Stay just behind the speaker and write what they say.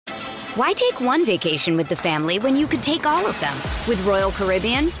Why take one vacation with the family when you could take all of them? With Royal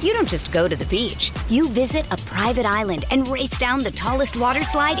Caribbean, you don't just go to the beach. You visit a private island and race down the tallest water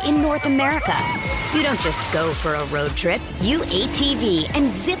slide in North America. You don't just go for a road trip. You ATV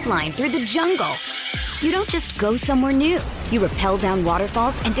and zip line through the jungle. You don't just go somewhere new. You rappel down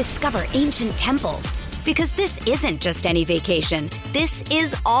waterfalls and discover ancient temples. Because this isn't just any vacation. This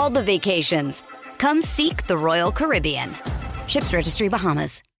is all the vacations. Come seek the Royal Caribbean. Ships Registry,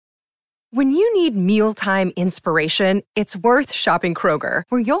 Bahamas. When you need mealtime inspiration, it's worth shopping Kroger,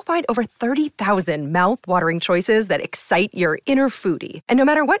 where you'll find over 30,000 mouth-watering choices that excite your inner foodie. And no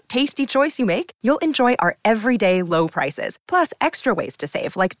matter what tasty choice you make, you'll enjoy our everyday low prices, plus extra ways to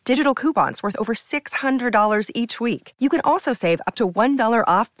save, like digital coupons worth over $600 each week. You can also save up to $1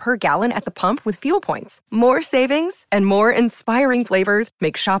 off per gallon at the pump with fuel points. More savings and more inspiring flavors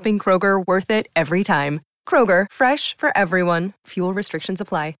make shopping Kroger worth it every time. Kroger, fresh for everyone. Fuel restrictions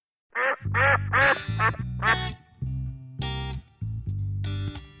apply.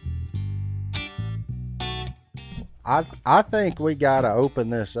 I think we got to open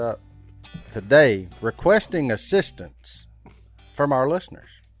this up today, requesting assistance from our listeners.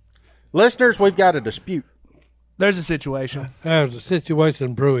 Listeners, we've got a dispute. There's a situation. There's a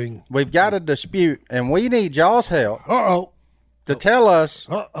situation brewing. We've got a dispute, and we need y'all's help to tell us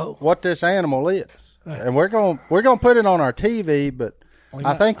what this animal is. And we're going to put it on our TV, but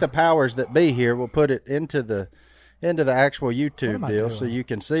I think the powers that be here will put it into the actual YouTube deal so you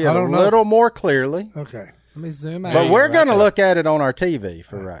can see it a little more clearly. Okay. Let me zoom out. But we're going to look at it on our TV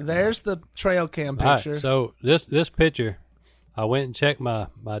for right now. There's the trail cam picture. Right, so this picture, I went and checked my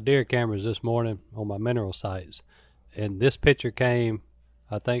deer cameras this morning on my mineral sites, and this picture came,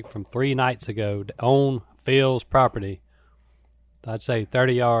 I think, from 3 nights ago on Phil's property. I'd say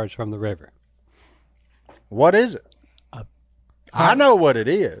 30 yards from the river. What is it? I know what it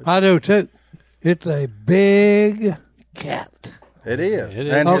is. I do too. It's a big cat. It is. It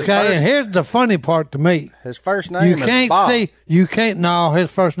is. And Okay, and here's the funny part to me. his first name is Bob. No, his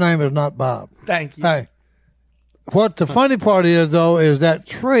first name is not Bob. Thank you. Hey, what the funny part is, though, is that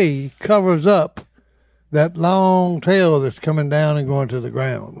tree covers up that long tail that's coming down and going to the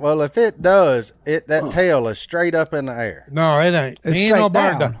ground. Well, if it does, that tail is straight up in the air. No, it ain't. It's He ain't no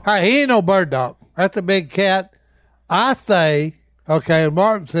straight bird down. dog. Hey, he ain't no bird dog. That's a big cat. I say, okay,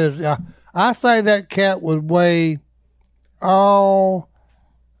 Martin says, I say that cat would weigh,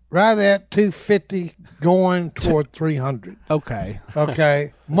 right at 250 going toward 300. Okay.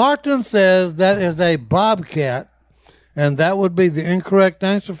 Okay. Martin says that is a bobcat, and that would be the incorrect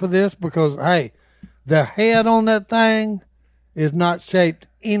answer for this because, hey, the head on that thing is not shaped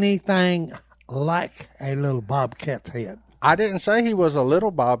anything like a little bobcat's head. I didn't say he was a little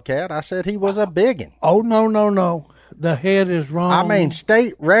bobcat. I said he was a biggin. Oh, no. The head is wrong. I mean,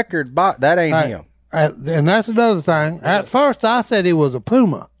 state record, that ain't him. And that's another thing. At first, I said he was a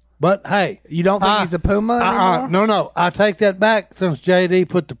puma. But, hey. You don't think he's a puma anymore? No. I take that back since JD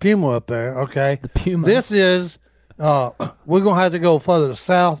put the puma up there, okay? The puma. This is, we're going to have to go further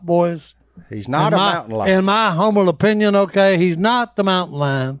south, boys. He's not a mountain lion. In my humble opinion, okay, he's not the mountain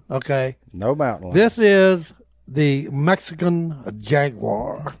lion, okay? No mountain lion. This is the Mexican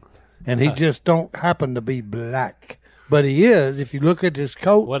jaguar, and he just don't happen to be black. But he is, if you look at his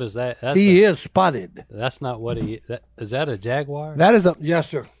coat. What is that? He is spotted. That's not what is that a jaguar? That is a. Yes,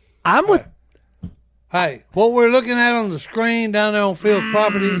 sir. I'm with. Hey, what we're looking at on the screen down there on Phil's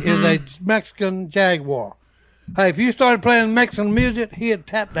property is a Mexican jaguar. Hey, if you started playing Mexican music, he'd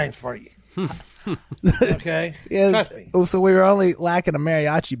tap dance for you. Okay? Yeah, Trust me. so we were only lacking a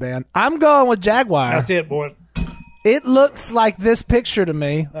mariachi band. I'm going with jaguar. That's it, boy. It looks like this picture to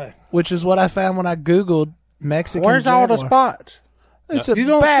me, Hey. which is what I found when I Googled Mexican Where's all the jaguar. spots? It's a You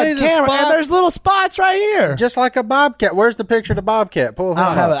don't see bad the camera, spot? and there's little spots right here. Just like a bobcat. Where's the picture of the bobcat? Pull him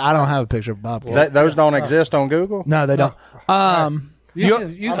up. I don't have a picture of Bob. Those don't exist on Google? No, they don't. You I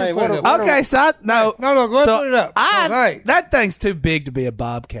can mean, put what it a- up. Okay, so no, No, go ahead so and put it up. Hey. That thing's too big to be a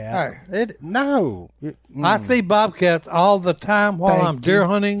bobcat. Hey. No. I see bobcats all the time while Thank I'm deer you.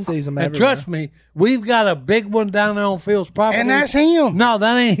 hunting. Sees 'em and everywhere. trust me, we've got a big one down there on Phil's property. And that's him. No,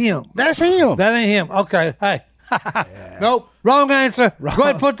 that ain't him. That's him. That ain't him. Okay, hey. Nope, wrong answer. Go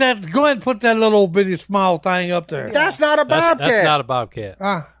ahead and put that little bitty small thing up there. That's not a bobcat. That's not a bobcat.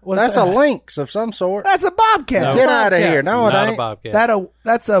 That's a lynx of some sort. That's a bobcat. Get out of here. No, it not a ain't. bobcat.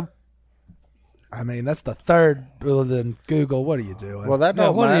 That's the third other than Google. What are you doing? Well, that No,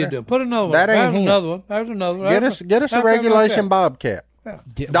 don't what matter. are you doing? Put another one. That ain't There's him. another one. There's another one. Get us a That's regulation okay. bobcat.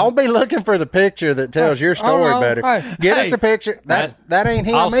 Don't be looking for the picture that tells your story no, better. hey. Get us a picture. That ain't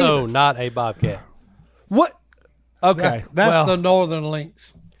him Also, either. not a bobcat. what? Okay, That's well, the northern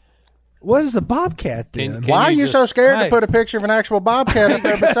lynx. What is a bobcat then? Why are you so scared to Hey. put a picture of an actual bobcat up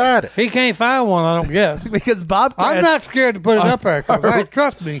there beside it? He can't find one, I don't guess. Because bobcats. I'm not scared to put it up there. 'Cause, hey,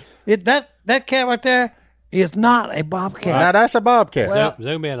 trust me, that cat right there is not a bobcat. Now that's a bobcat.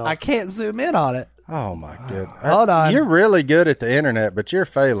 Zoom in on I it. can't zoom in on it. Oh my goodness! Hold on. You're really good at the internet, but you're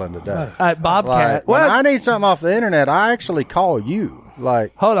failing today. Bobcat. Like, when Well, I need something off the internet, I actually call you.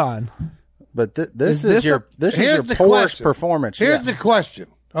 Like, hold on. but this Is is this your a- this is Here's your the poorest question. performance. Here's yet. the question.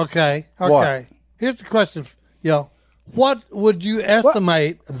 Okay. What? Here's the question. What would you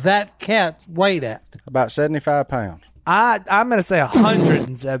estimate that cat's weight at? About 75 pounds. I'm going to say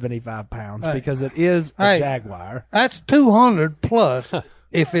 175 pounds because it is a Hey. jaguar. That's 200 plus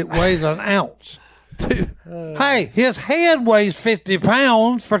if it weighs an ounce. Hey, his head weighs 50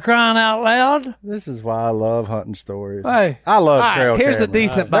 pounds for crying out loud. This is why I love hunting stories. Hey. I love All right, trail here's a cameras.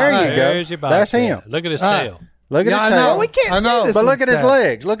 decent There bobcat. you go. There's your That's bobcat. him. Look at his Hey. tail. Look at Yeah, his I tail. know. Well, we can't I see know. this But one's look at his tail.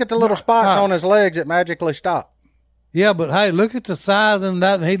 legs. Look at the little spots on his legs that magically stop. Yeah, but hey, look at the size and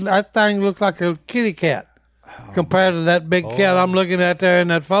that thing looks like a kitty cat compared to that big cat I'm looking at there in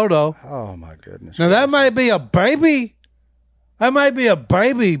that photo. Oh my goodness. Now that may be a baby. That might be a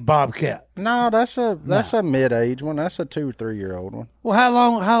baby bobcat. No, that's a mid-age one. That's a 2 or 3 year old one.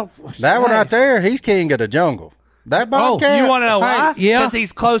 Well, how? That one hey. right there, he's king of the jungle. That bobcat. You want to know Hey, why? yeah. Because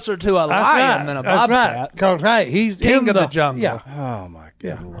he's closer to a That's lion right. than a That's bobcat. right. Because hey, he's King in of the jungle. Yeah. Oh my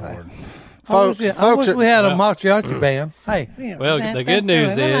good lord. I wish, Folks, I wish we had a Well- mariachi band. Hey. Well, the good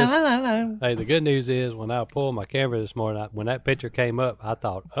news is, hey, the good news is when I pulled my camera this morning, when that picture came up, I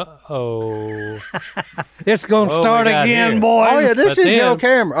thought, uh-oh. It's going to What start we got again, here? boy. Oh yeah, this But is your then-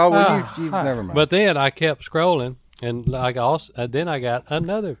 camera. Oh well, you've never mind. But then I kept scrolling, and like then I got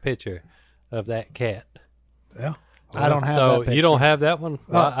another picture of that cat. Yeah. I don't have So that picture. you don't have that one?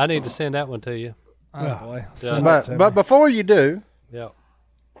 I need to send that one to you. Oh, boy. Yeah. but before you do, Yeah.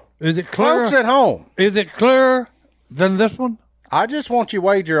 Is it clearer? folks at home, Is it clearer than this one? I just want you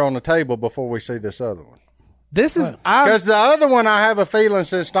wager on the table before we see this other one. This is Because the other one, I have a feeling,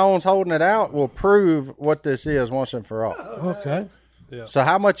 since Stone's holding it out, will prove what this is once and for all. Okay. So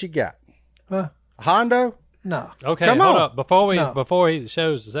how much you got? Hondo? No. Okay, Come hold on. up. Before he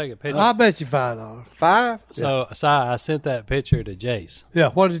shows the second picture. I bet you $5. 5? So I sent that picture to Jace. Yeah.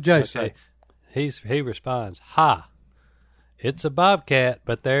 What did Jay Okay. say? He responds, "Ha. It's a bobcat,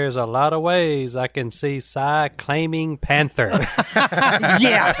 but there's a lot of ways I can see Cy claiming panther."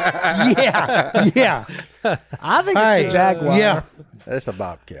 Yeah. I think Hey, it's a jaguar. Yeah. It's a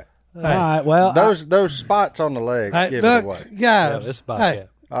bobcat. All right. Well, Those spots on the legs Hey, give look, it away. Yeah, guys. it's a bobcat.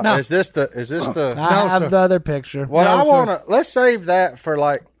 Hey, no. Is this the? I No, have sir. the other picture. Well, No, I sir. want to. Let's save that for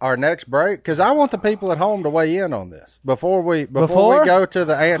like our next break because I want the people at home to weigh in on this before we Before? go to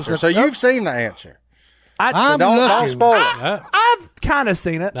the answer. So you've seen the answer. I'm Don't looking. spoil it. I've kind of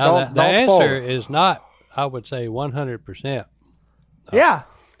seen it. Now, Don't the spoil answer it. is not, I would say, 100%. Yeah.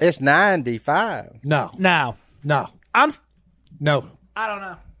 It's 95. No. Now, No. I No. don't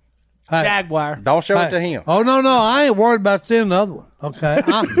know. Hey. Jaguar. Don't show it to Hey. him. Oh, no. I ain't worried about seeing the other one. Okay.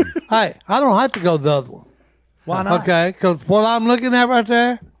 Hey, I don't have to go to the other one. Why not? Okay. Because what I'm looking at right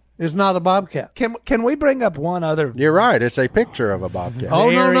there is not a bobcat. Can we bring up one other? You're right. It's a picture of a bobcat. Oh,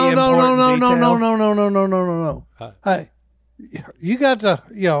 no. Very No. important No. Hey, you got to,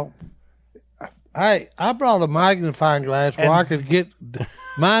 hey, I brought a magnifying glass where I could get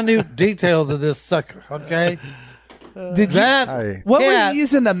minute details of this sucker, okay? Did you? That Hey. What were cat, you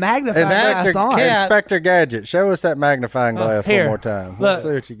using the magnifying glass Inspector, on? Cat- Inspector Gadget, show us that magnifying glass here. one more time. Let's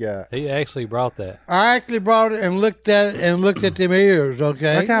Look. see what you got. He actually brought that. I actually brought it and looked at it and looked at them ears,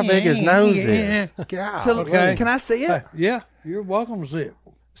 okay? Look how big his nose Yeah. is. God. Okay. Can I see it? Yeah, you're welcome to see it.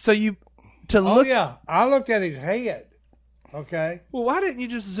 So you to Oh, look. yeah, I looked at his head, okay? Well, why didn't you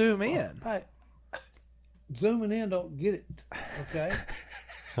just zoom in? Hey, zooming in don't get it, okay?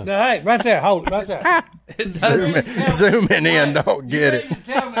 Now, hey, right there, hold it, right there. Zooming in, don't get it. You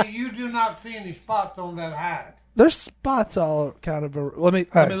tell me you do not see any spots on that hide. There's spots all kind of. Let me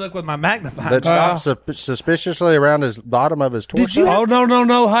look with my magnifying. That stops suspiciously around his bottom of his torso. Did you? Oh,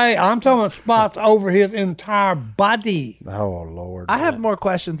 no. Hey, I'm talking about spots over his entire body. Oh Lord. I have more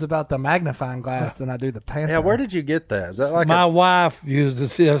questions about the magnifying glass than I do the panther. Yeah, where did you get that? Is that like My wife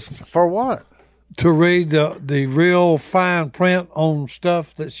uses this for what? to read the real fine print on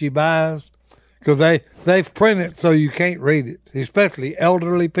stuff that she buys because they've printed so you can't read it, especially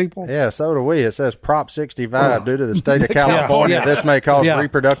elderly people. Yeah, so do we. It says Prop 65 due to the state of California. Yeah. This may cause Yeah.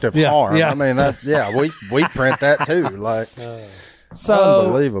 reproductive Yeah. harm. Yeah. I mean, we print that too. Like, So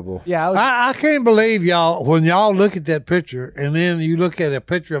Unbelievable. Yeah, I was, I can't believe y'all, when y'all look at that picture and then you look at a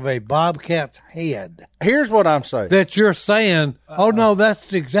picture of a bobcat's head, Here's what I'm saying. that you're saying, oh no,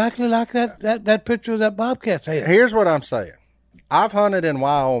 that's exactly like that picture of that bobcat's head. Here's what I'm saying. I've hunted in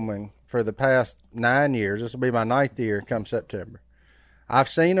Wyoming for the past 9 years. This will be my 9th year come September. I've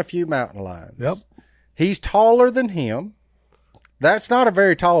seen a few mountain lions. Yep. He's taller than him. That's not a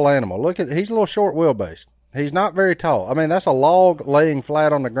very tall animal. Look at, he's a little short wheelbase. He's not very tall. I mean, that's a log laying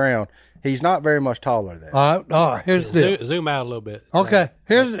flat on the ground. He's not very much taller than that. All right, here's the deal. Zoom out a little bit. Okay,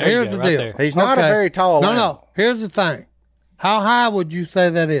 here's There you the go, right deal. there. He's not a very tall animal. No, here's the thing. How high would you say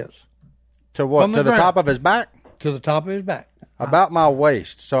that is? To what? From the To the ground. top of his back? To the top of his back. About my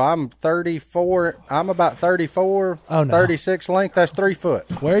waist. So I'm 34. I'm about 34, Oh, no. 36 length. That's 3 foot.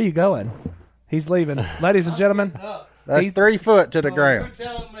 where are you going? He's leaving. Ladies and gentlemen. That's 3 foot to the ground. You're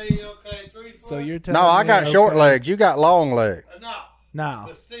telling me, okay, 3 foot? So you're telling No, I me, got short okay. legs. You got long legs. No,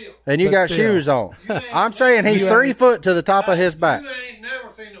 No. still. And you But got still. shoes on. I'm saying he's You 3 ain't- foot to the top of his back. You ain't never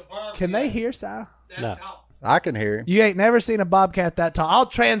seen a bobcat Can they hear, Sal? that No. tall. I can hear him. You ain't never seen a bobcat that tall. I'll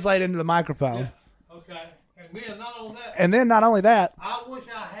translate into the microphone. Okay. And then not only that, And then not only that, I wish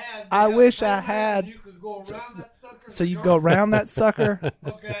I had. I wish I had- You could go around that sucker. so you go around that sucker.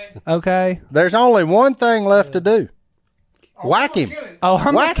 Okay. Okay. There's only one thing left to do. Whack him. Oh,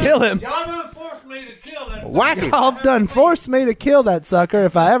 I'm Whack gonna kill him. Y'all done forced me to kill that. Whack him. Y'all done forced me to kill that sucker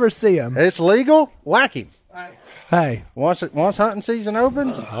if I ever see him. It's legal. Whack him. Hey, Once hunting season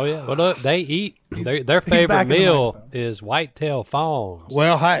opens, Oh yeah. Well, look, they eat. Their back favorite in the meal is whitetail fawns.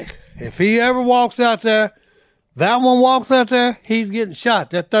 Well, hey, if he ever walks out there, that one walks out there, he's getting shot.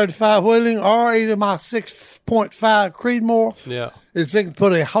 That 35 Wheeling or either my 6.5 Creedmoor Yeah. is fixing to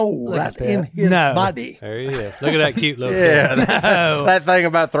put a hole right in his No. body. There he is. Look at that cute little. yeah, that thing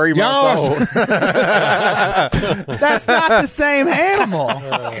about 3 Y'all- months old. that's not the same animal.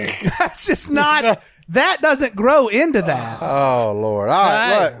 That's just not. That doesn't grow into that. Oh Lord! All right,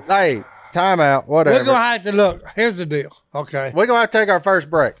 Hey. look, hey, time out. Whatever. We're going to have to look. Here's the deal. Okay. We're gonna have to take our first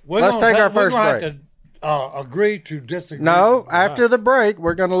break. Let's take our first We're break. going to have to agree to disagree. No, after the break,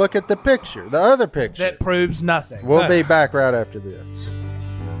 we're gonna look at the picture, the other picture. That proves nothing. We'll be back right after this.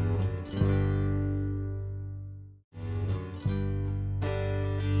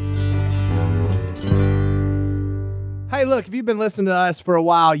 Hey, look, if you've been listening to us for a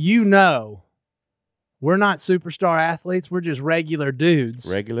while, you know we're not superstar athletes. We're just regular dudes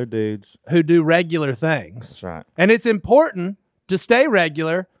Regular dudes. who do regular things. That's right. And it's important to stay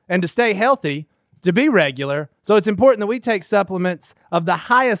regular and to stay healthy, to be regular. So it's important that we take supplements of the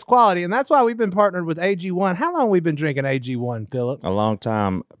highest quality. And that's why we've been partnered with AG1. How long have we been drinking AG1, Philip? A long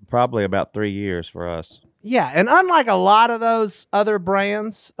time, probably about 3 years for us. Yeah, and unlike a lot of those other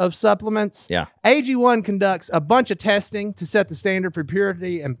brands of supplements, Yeah. AG1 conducts a bunch of testing to set the standard for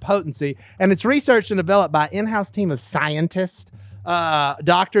purity and potency, and it's researched and developed by an in-house team of scientists,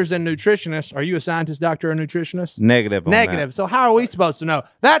 doctors, and nutritionists. Are you a scientist, doctor, or nutritionist? Negative. On Negative. So how are we supposed to know?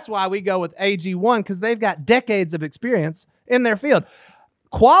 That's why we go with AG1, because they've got decades of experience in their field.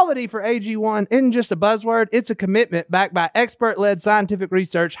 Quality for AG1 isn't just a buzzword. It's a commitment backed by expert-led scientific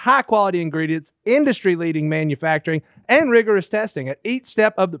research, high-quality ingredients, industry-leading manufacturing, and rigorous testing. At each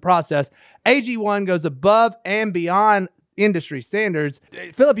step of the process, AG1 goes above and beyond industry standards.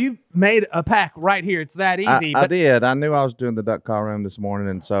 Philip, you made a pack right here. It's that easy. I did. I knew I was doing the duck call room this morning,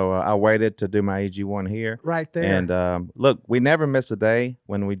 and so I waited to do my AG1 here. Right there. And look, we never miss a day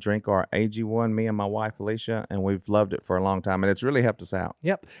when we drink our AG1, me and my wife, Alicia, and we've loved it for a long time, and it's really helped us out.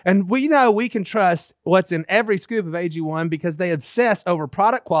 Yep. And we know we can trust what's in every scoop of AG1 because they obsess over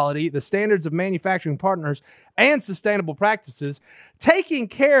product quality, the standards of manufacturing partners, and sustainable practices. Taking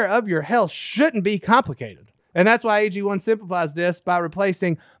care of your health shouldn't be complicated. And that's why AG1 simplifies this by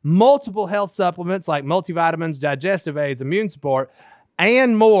replacing multiple health supplements like multivitamins, digestive aids, immune support,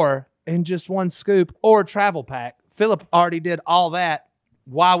 and more in just one scoop or travel pack. Philip already did all that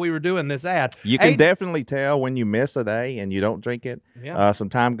while we were doing this ad. You can definitely tell when you miss a day and you don't drink it. Yeah. Some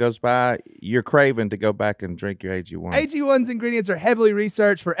time goes by, you're craving to go back and drink your AG1. AG1's ingredients are heavily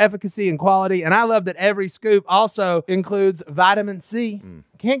researched for efficacy and quality, and I love that every scoop also includes vitamin C.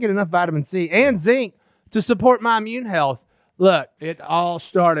 Can't get enough vitamin C and zinc to support my immune health. Look, it all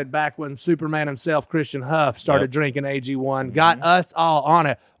started back when Superman himself, Christian Huff, started drinking AG1, got us all on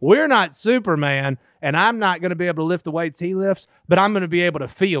it. We're not Superman, and I'm not going to be able to lift the weights he lifts, but I'm going to be able to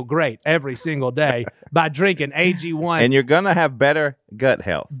feel great every single day by drinking AG1. And you're going to have better gut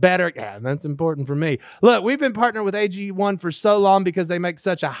health. Better, yeah, that's important for me. Look, we've been partnered with AG1 for so long because they make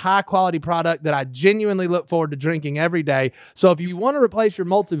such a high-quality product that I genuinely look forward to drinking every day. So if you want to replace your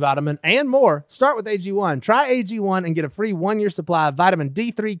multivitamin and more, start with AG1. Try AG1 and get a free 1-year supply of vitamin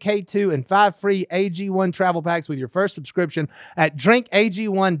D3, K2, and 5 free AG1 travel packs with your first subscription at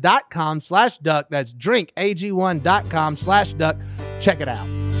drinkag1.com/duck. That's drinkag1.com/duck. Check it out.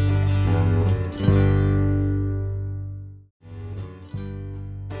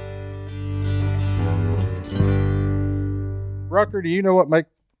 Rucker, do you know what make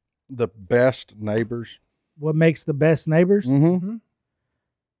the best neighbors? What makes the best neighbors? Mm-hmm.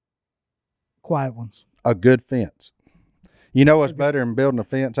 Quiet ones. A good fence. You know what's better than building a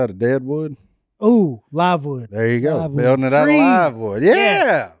fence out of dead wood? Ooh, live wood. There you go. Live wood. Building it out of Trees. live wood. Yeah.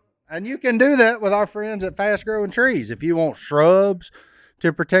 Yes. And you can do that with our friends at Fast Growing Trees. If you want shrubs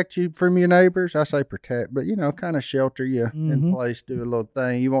to protect you from your neighbors, I say protect, but kind of shelter you in place, do a little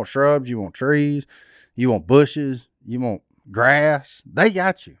thing. You want shrubs, you want trees, you want bushes, you want grass. They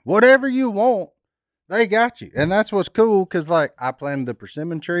got you. Whatever you want, they got you. And that's what's cool because, like, I planted the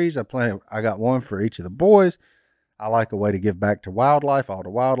persimmon trees. I got one for each of the boys. I like a way to give back to wildlife. All the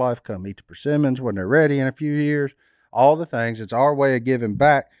wildlife come eat the persimmons when they're ready in a few years. All the things. It's our way of giving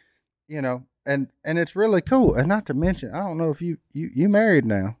back, and it's really cool. And not to mention, I don't know if you married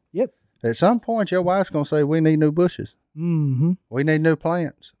now. Yep. At some point, your wife's going to say, we need new bushes. Mm-hmm. We need new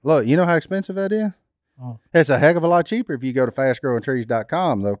plants. Look, you know how expensive that is? Oh. It's a heck of a lot cheaper if you go to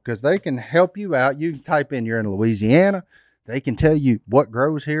fastgrowingtrees.com, though, because they can help you out. You can type in you're in Louisiana. They can tell you what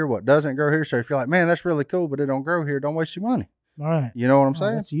grows here, what doesn't grow here. So if you're like, man, that's really cool, but it don't grow here, don't waste your money. All right. You know what I'm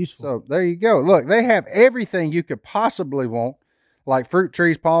saying? That's useful. So there you go. Look, they have everything you could possibly want, like fruit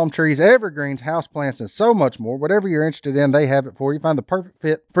trees, palm trees, evergreens, houseplants, and so much more. Whatever you're interested in, they have it for you. Find the perfect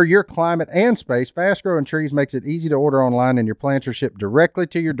fit for your climate and space. Fast Growing Trees makes it easy to order online, and your plants are shipped directly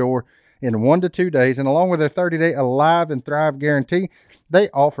to your door in 1 to 2 days. And along with their 30-day Alive and Thrive guarantee, they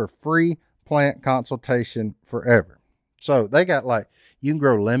offer free plant consultation forever. So they got you can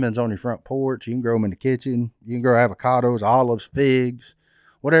grow lemons on your front porch. You can grow them in the kitchen. You can grow avocados, olives, figs,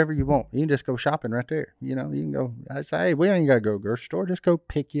 whatever you want. You can just go shopping right there. You can go, I say, hey, we ain't got to go to the grocery store. Just go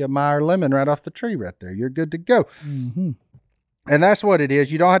pick you a Meyer lemon right off the tree right there. You're good to go. Mm-hmm. And that's what it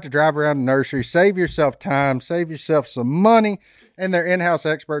is. You don't have to drive around the nursery. Save yourself time. Save yourself some money. And their in-house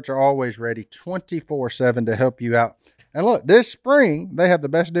experts are always ready 24/7 to help you out. And look, this spring, they have the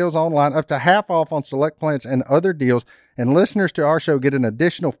best deals online, up to half off on select plants and other deals. And listeners to our show get an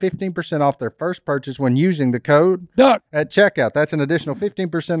additional 15% off their first purchase when using the code Duck. at checkout. That's an additional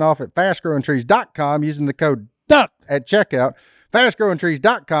 15% off at fastgrowingtrees.com using the code Duck. at checkout.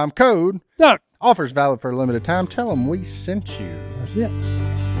 Fastgrowingtrees.com code Duck. offers valid for a limited time. Tell them we sent you. That's it.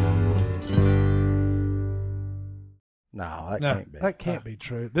 No, that can't be. That can't be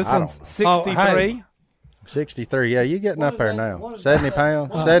true. This I one's don't know. 63. Oh, hey. 63. Yeah, you getting up there now. what is 70 that?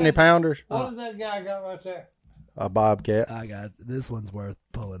 pounds, 70 pounders. What does that guy got right there? A bobcat. I got this one's worth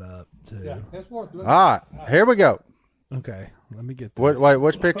pulling up too. Yeah, it's worth looking. All right, here we go. Okay, let me get this. Wait,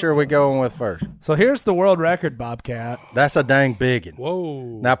 which picture are we going with first? So here's the world record bobcat. That's a dang biggin.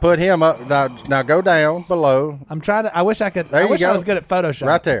 Whoa. Now put him up. Now go down below. I'm trying to. I wish I could. There I you wish I go. was good at Photoshop.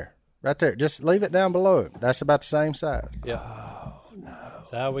 Right there. Right there. Just leave it down below it. That's about the same size. Yeah.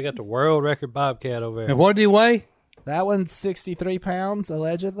 So we got the world record bobcat over And there. what do you weigh? That one's 63 pounds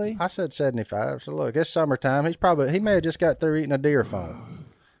allegedly. I said 75. So look, it's summertime. He may have just got through eating a deer phone.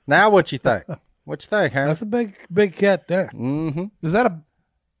 Now what you think? What you think, Harry? That's a big cat there. Mm-hmm. Is that a?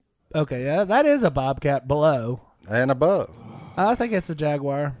 Okay, yeah, that is a bobcat below. And above. I think it's a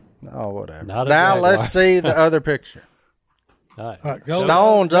jaguar. Oh, whatever. Not a Now jaguar. let's see the other picture. All right. All right, go,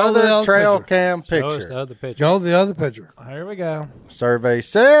 Stone's go the other trail picture. cam Show us the picture. other picture. Go the other picture. Here we go. Survey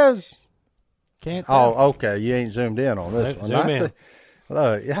says. Can't. Tell. Oh, okay. You ain't zoomed in on this one. Zoom I in. see.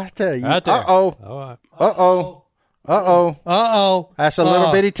 Look, I tell you. Right there. Uh-oh. All right. Uh-oh. Uh-oh. Uh-oh. That's a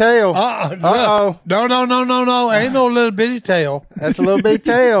little bitty tail. Uh-oh. No. Ain't no little bitty tail. That's a little bitty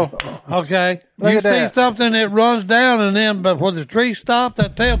tail. Okay. Look you at see that. something that runs down and then, but when the tree stops,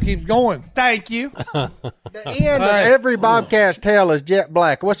 that tail keeps going. Thank you. The end of Right. every bobcat's tail is jet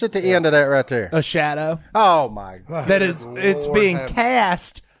black. What's at the end of that right there? A shadow Oh, my God. that is. It's being have-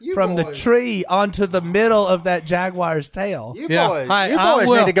 cast You from the boys. tree onto the middle of that jaguar's tail. You Yeah. boys, Hey, you I boys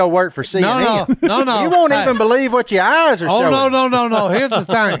will. need to go work for CNN. No. You won't Hey. even believe what your eyes are Oh, showing. no. Here's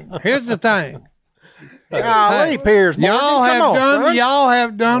the thing. Golly, Piers Morgan. Y'all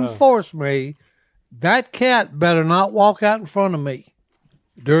have done forced me. That cat better not walk out in front of me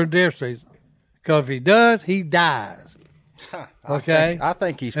during deer season. Because if he does, he dies. Okay? I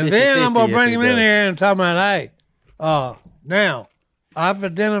think he's 50-50. And then I'm going to bring if him he in does. here and talk about, hey, now, I've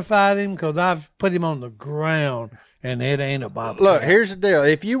identified him because I've put him on the ground, and it ain't a bobcat. Look, here's the deal.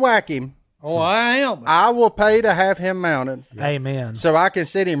 If you whack him, Oh, I am. I will pay to have him mounted Amen. so I can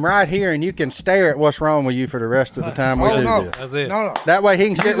sit him right here and you can stare at what's wrong with you for the rest of the time we do no. this. That's it. No. That way he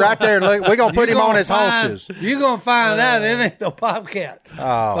can sit right there and look. We're going to put him on his haunches. You're going to find out it ain't no bobcat.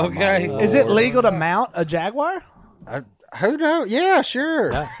 Oh, Okay? my Is it legal to mount a Jaguar? Who knows? Yeah,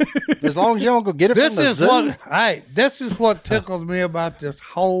 sure. As long as you don't go get it from the zoo. This is what tickles me about this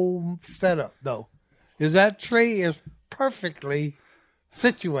whole setup, though, is that tree is perfectly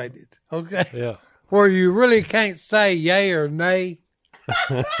situated, okay? Yeah. Where you really can't say yay or nay.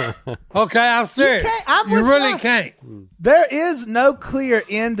 Okay, I'm serious. I'm You with really you. can't. There is no clear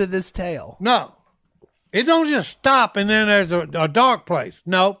end to this tale. No. It don't just stop and then there's a dark place.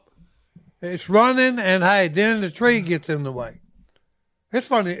 Nope. It's running and, hey, then the tree gets in the way. It's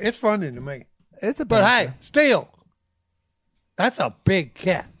funny. It's funny to me. It's a But, hey, still, that's a big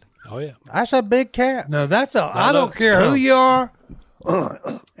cat. Oh yeah. That's a big cat. No, that's a. I don't care who you are,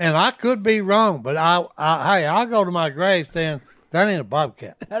 and I could be wrong, but I'll go to my grave saying that ain't a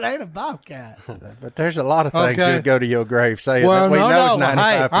bobcat. That ain't a bobcat. But there's a lot of things Okay. you'd go to your grave saying Well, that we know is no.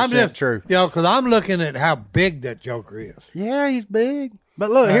 95% I'm just true. because I'm looking at how big that joker is. Yeah, he's big. But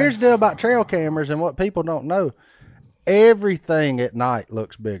look, here's the deal about trail cameras and what people don't know. Everything at night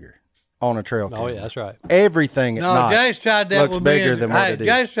looks bigger on a trail camera. Oh yeah, that's right. Everything at No, night Jace tried that looks with bigger me. than what it is.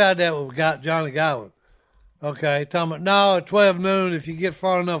 Jace tried that with Johnny Godwin. Okay, talking about no at 12 noon. If you get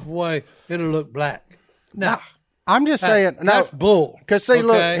far enough away, it'll look black. No, I'm just saying, no, that's bull. because see,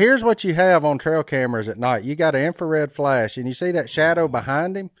 look, Okay? here's what you have on trail cameras at night. You got an infrared flash, and you see that shadow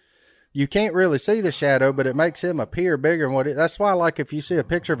behind him. You can't really see the shadow, but it makes him appear bigger than what it. That's why, like, if you see a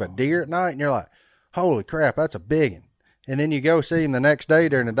picture of a deer at night, and you're like, "Holy crap, that's a big one," and then you go see him the next day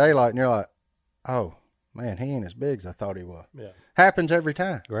during the daylight, and you're like, "Oh man, he ain't as big as I thought he was." Yeah. Happens every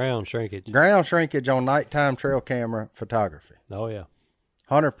time. Ground shrinkage. Ground shrinkage on nighttime trail camera photography, Oh yeah.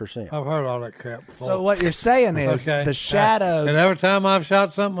 100%. I've heard all that crap before. So what you're saying is Okay. the shadow. And every time I've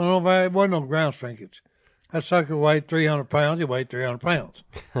shot something over, it wasn't no ground shrinkage. That sucker weighed 300 pounds. He weighed 300 pounds.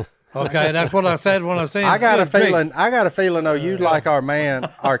 Okay, that's what I said when I seen. I got a Good grief. feeling. I got a feeling. though, you like our man,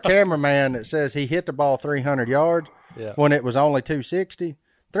 our cameraman that says he hit the ball 300 yards Yeah. when it was only 260.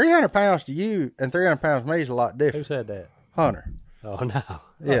 300 pounds to you and 300 pounds to me is a lot Who different. said that? Hunter. Oh no.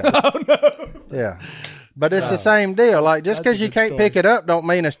 Yeah. Yeah. But it's the same deal. Like just because you can't pick it up, don't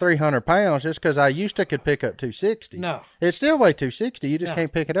mean it's 300 pounds. Just because I used to could pick up 260. No. It still weigh 260. You just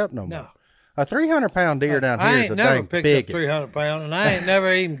can't pick it up no more. No. A 300-pound deer down I here is ain't a never dang picked big. up 300 pounds, and I ain't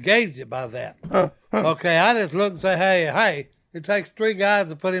never even gauged it by that. Okay, I just look and say, hey, it takes 3 guys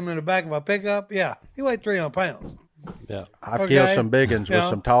to put him in the back of a pickup. Yeah, he weighed 300 pounds. Yeah. I've Okay. killed some big ones with Yeah.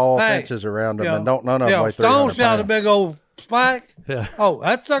 some tall Hey, fences around them, yeah. and none of them Yeah, weigh Stone 300 shot a pounds. big old spike. Yeah. Oh,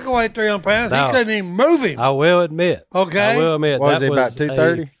 that sucker weighed 300 pounds. No. He couldn't even move him. I will admit. Okay. I will admit What was that he, was about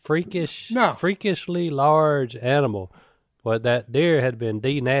 230? a freakishly large animal. But that deer had been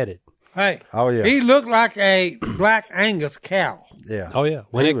denatted. Hey, Oh, yeah. he looked like a black Angus cow. Yeah. Oh yeah.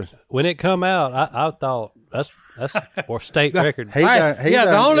 When it come out, I thought that's for state record. He done, he the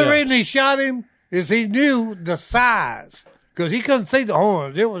done- only yeah. reason he shot him is he knew the size because he couldn't see the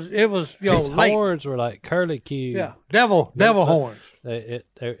horns. It was His late. horns were like curlicue. Yeah, devil horns. It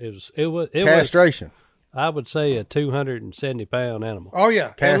was castration. I would say a 270-pound animal. Oh yeah,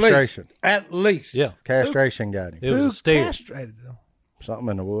 Castration. At least. Yeah, Castration got him. it was Who a steer. castrated him? Something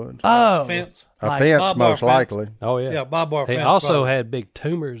in the woods. Oh, Fence. A like fence, Bob most Bar fence. likely. Oh yeah, Yeah, Bob Bar He fence, also probably. had big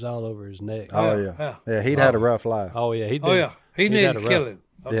tumors all over his neck. Oh, Yeah, yeah. Yeah, he'd had a rough life. Oh yeah, he did. Oh yeah, he He'd needed had a to kill rough- him.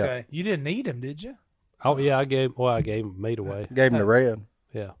 Okay. you didn't eat him, did you? Oh yeah, I gave him meat away. Gave him the red.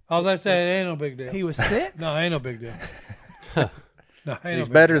 Yeah, Oh, they say it ain't no big deal. He was sick. No, ain't no big deal. No, ain't no He's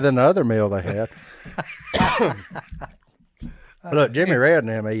big better than the other meal they had. Look, Jimmy Red and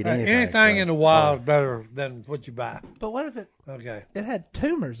them eat deal. anything. Anything so. in the wild is better than what you buy. But what if it Okay. had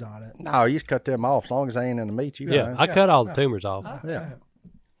tumors on it? No, you just cut them off. As long as they ain't in the meat, you yeah. fine. I cut all the tumors off. Yeah.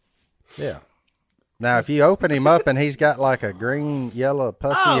 Yeah. Now, if you open him up and he's got like a green, yellow,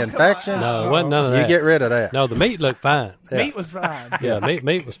 pussy infection, No, it wasn't none of you that. get rid of that. No, the meat looked fine. Meat was fine. Yeah,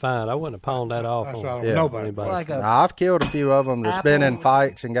 meat was fine. I wouldn't have pawned that off That's on right. Yeah. Nobody. It's like a Now, I've killed a few of them that's been in Apple.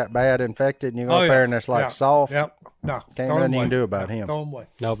 fights and got bad infected, and you go Oh, up yeah. there and it's like Yeah. soft. Yep. No. Can't throw nothing him you can away. do about him. Throw him away.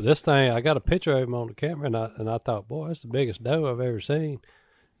 No, but this thing, I got a picture of him on the camera, and I thought, boy, that's the biggest doe I've ever seen.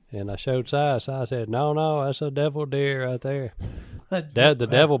 And I showed Si. Si said, no, that's a devil deer right there. The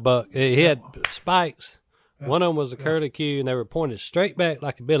devil buck. He had spikes. One of them was a curlicue, and they were pointed straight back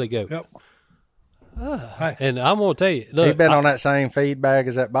like a billy goat. Yep. And I'm gonna tell you, look, He's been on that same feedback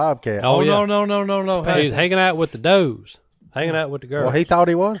as that bobcat. Oh, yeah. No. He was hanging out with the does, hanging out with the girls. Well, he thought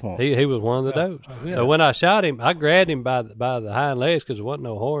he was one. He was one of the does. So when I shot him, I grabbed him by the hind legs because there wasn't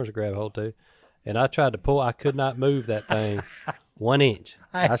no horns to grab hold to, and I tried to pull. I could not move that thing 1 inch.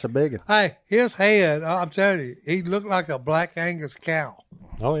 That's a big one. Hey, his head, I'm telling you, he looked like a black Angus cow.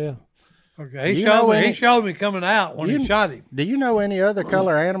 Oh yeah. Okay, You he showed me coming out when he shot him. Do you know any other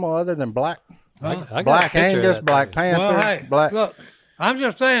color animal other than black? I got Black a picture of Angus, that Black thing. Panther, Well, hey, black. look, I'm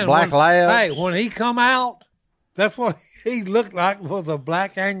just saying. Black labs. Hey, when he come out, that's what he looked like, was a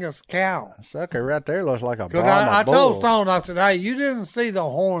black Angus cow. Sucker right there looks like a Because Brahma I bull. told Stone, I said, hey, you didn't see the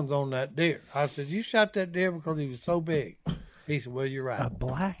horns on that deer. I said, you shot that deer because he was so big. He said, well, you're A right.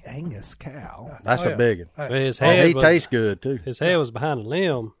 black Angus cow. That's Oh, a yeah. big one. But his Oh, head he was, tastes good too. his head was behind a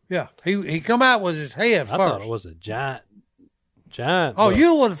limb. Yeah, he come out with his head I first. thought it was a giant. Oh, buck.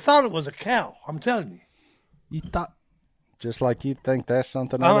 you would have thought it was a cow. I'm telling you. You thought Just like you think that's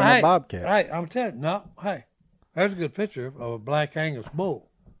something Oh, other than hey, a bobcat. Hey, I'm telling you. No, hey, there's a good picture of a black Angus bull.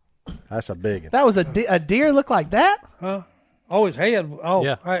 That's a big one. that was a deer look like that? Huh? Oh, his head. Oh,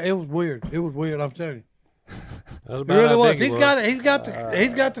 Yeah. hey, it was weird. It was weird. I'm telling you. That was It about really how was. big it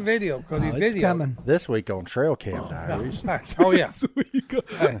He's got the video because he It's videoed. coming. This week on Trail Cam Diaries. Hey, oh yeah.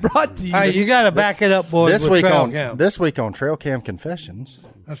 Brought to you. Hey, you got to back it up, boys. This with week trail on cam. Trail Cam Confessions.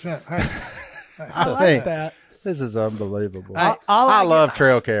 That's right. Hey, I like think that. This is unbelievable. All I I love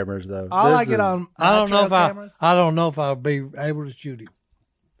trail cameras though. All This I get is- on I don't know trail if cameras. I don't know if I'll be able to shoot him.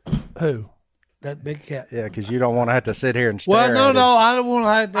 Who? That big cat. Yeah, because you don't want to have to sit here and stare. Well, no, at no, I don't want to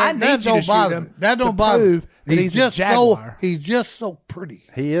have that. I that need you don't to shoot bother him me. That to don't bother me. prove that he's a just jaguar. he's just so pretty.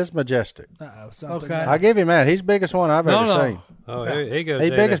 He is majestic. Uh-oh, something. Okay. I give him that. He's the biggest one I've ever No. seen. Oh, here he goes.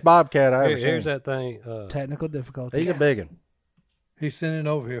 He's the biggest bobcat I ever Here's seen. that thing. Technical difficulty. He's a big one. He's sending it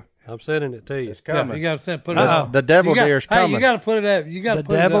over here. I'm sending it to you. It's Yeah, coming. you got to send put it the, up. the devil You got- deer's Hey, coming. you got to put it up. You got to The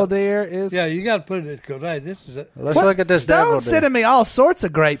put it devil up. deer is. Yeah, you got to put it because hey, this is it. Let's look at this devil Stone's deer. sending me all sorts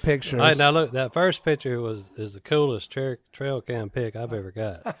of great pictures. All right, now look, that first picture is the coolest trail cam pic I've ever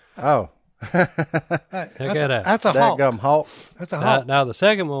got. Oh, Check that out. That's a that hawk. gum hawk. That's a Now, hawk. now the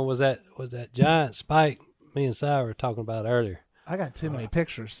second one was that giant spike me and Si were talking about earlier. I got too many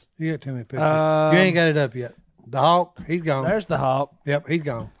pictures. You got too many pictures. You ain't got it up yet. The hawk, he's gone. There's the hawk. Yep, he's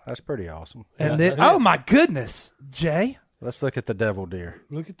gone. That's pretty awesome. And then, oh my goodness, Jay. Let's look at the devil deer.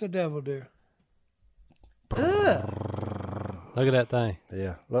 Look at the devil deer. Look at that thing.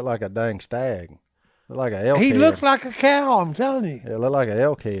 Yeah, look like a dang stag. Look like a elk He head. looks like a cow. I'm telling you. Yeah, look like an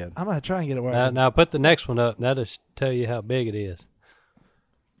elk head. I'm gonna try and get it where. Now put the next one up. That'll tell you how big it is.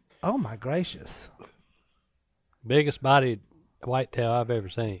 Oh my gracious. Biggest bodied whitetail I've ever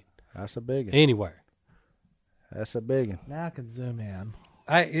seen That's a big one. anywhere. That's a big one. Now I can zoom in.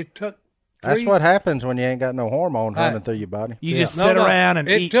 Hey, it took. That's three- what happens when you ain't got no hormones Hey. running through your body. You Yeah. just sit around and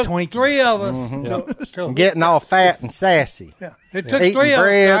it eat took Twinkies. three of us. Mm-hmm. to- Getting all fat and sassy. yeah. It took Eating three of us.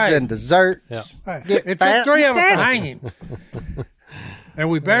 breads Hey, and desserts. Yeah. hey, Get it fat took three and of us to sassy. hang him, and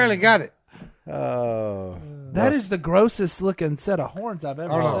we barely got it. Oh. That is the grossest looking set of horns I've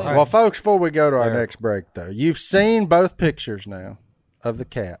ever Hold on. seen. Hey. Well, folks, before we go to our There. next break, though, you've seen both pictures now of the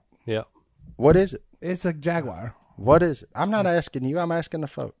cat. Yep. What is it? It's a jaguar. What is it? I'm not asking you. I'm asking the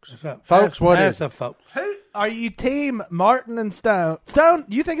folks. So, Folks, what that's is it? a folks. Who are you, Team Martin and Stone? Stone,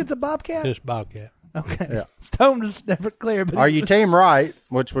 you think it's a bobcat? Just bobcat. Okay. Yeah. Stone was never clear. But Are you team right,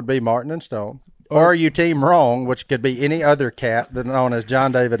 which would be Martin and Stone, or are you team wrong, which could be any other cat that known as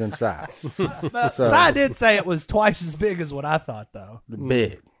John David and Si? Si did say it was twice as big as what I thought, though.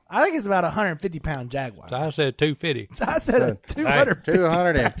 Big. I think it's about a 150-pound jaguar. So I said 250. I said a 250.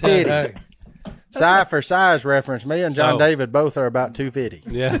 250. Hey, Si for size reference, me and John So- David both are about 250.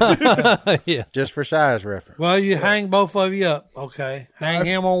 Yeah. Yeah. Just for size reference. well, you hang both of you up, okay? Hang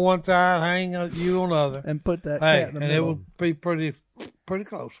him on one side, hang you on the other. And put that Hey, cat in the and it middle. will be pretty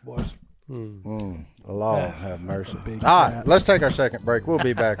close, boys. Lord have mercy. All right, let's take our second break. We'll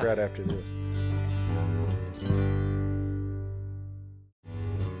be back right after this.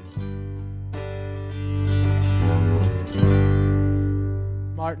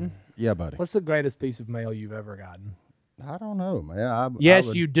 Martin, Yeah, buddy. what's the greatest piece of mail you've ever gotten? I don't know, man.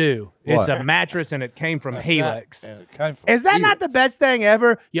 Yes, you do. It's What? a mattress and it came from Helix. And it came from Is that you. not the best thing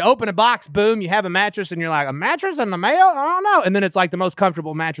ever? You open a box, boom, you have a mattress, and you're like, a mattress in the mail? I don't know. And then it's like the most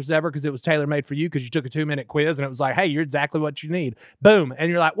comfortable mattress ever because it was tailor made for you because you took a 2-minute quiz and it was like, hey, you're exactly what you need. Boom. And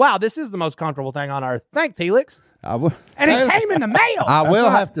you're like, wow, this is the most comfortable thing on earth. Thanks, Helix. And it came in the mail. I will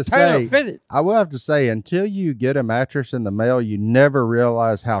right. have to Tailor say, fitted. I will have to say, until you get a mattress in the mail, you never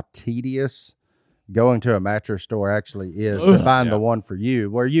realize how tedious going to a mattress store actually is to find the one for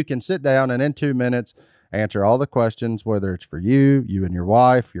you, where you can sit down and in 2 minutes answer all the questions, whether it's for you and your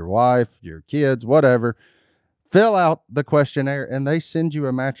wife, your kids, whatever. Fill out the questionnaire, and they send you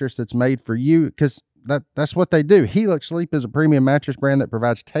a mattress that's made for you, because that's what they do. Helix Sleep is a premium mattress brand that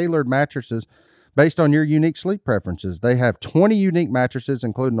provides tailored mattresses based on your unique sleep preferences. They have 20 unique mattresses,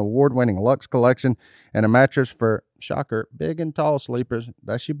 including award-winning Luxe Collection and a mattress for, shocker, big and tall sleepers.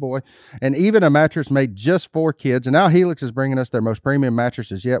 That's your boy. And even a mattress made just for kids. And now Helix is bringing us their most premium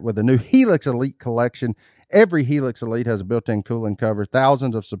mattresses yet with the new Helix Elite Collection. Every Helix Elite has a built-in cooling cover,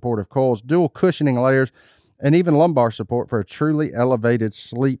 thousands of supportive coils, dual cushioning layers, and even lumbar support for a truly elevated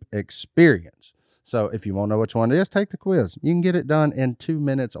sleep experience. So if you want to know which one it is, take the quiz. You can get it done in 2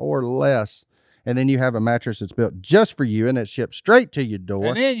 minutes or less. And then you have a mattress that's built just for you, and it's shipped straight to your door.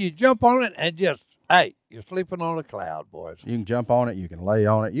 And then you jump on it and just, hey, you're sleeping on a cloud, boys. You can jump on it. You can lay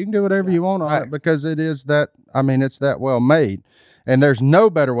on it. You can do whatever you want on it, because it is that, it's that well made. And there's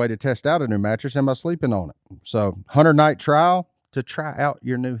no better way to test out a new mattress than by sleeping on it. So 100-night trial to try out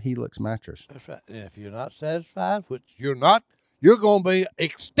your new Helix mattress. That's right. And if you're not satisfied, which you're not, you're going to be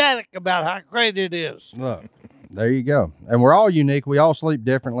ecstatic about how great it is. Look, there you go. And we're all unique. We all sleep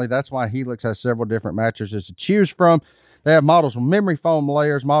differently. That's why Helix has several different mattresses to choose from. They have models with memory foam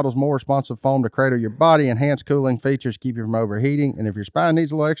layers, models more responsive foam to cradle your body, enhanced cooling features keep you from overheating. And if your spine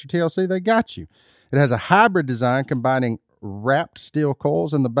needs a little extra TLC, they got you. It has a hybrid design combining wrapped steel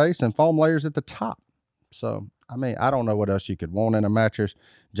coils in the base and foam layers at the top. So, I don't know what else you could want in a mattress.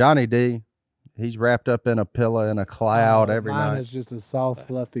 Johnny D, he's wrapped up in a pillow in a cloud every night. Mine is just a soft,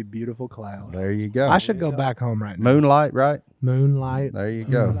 fluffy, beautiful cloud. There you go. I should go back home right now. Moonlight, right? Moonlight. There you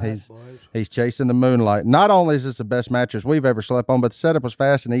go. He's chasing the moonlight. Not only is this the best mattress we've ever slept on, but the setup was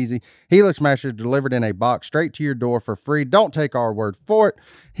fast and easy. Helix mattress delivered in a box straight to your door for free. Don't take our word for it.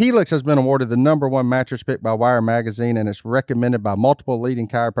 Helix has been awarded the #1 mattress pick by Wire Magazine, and it's recommended by multiple leading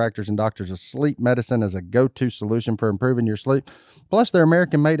chiropractors and doctors of sleep medicine as a go-to solution for improving your sleep. Plus, they're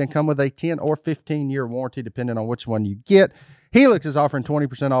American-made and come with a 10 or 15-year warranty, depending on which one you get. Helix is offering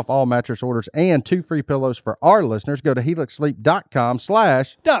 20% off all mattress orders and 2 free pillows for our listeners. Go to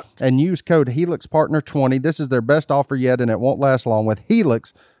helixsleep.com/duck and use code HelixPartner20. This is their best offer yet, and it won't last long. With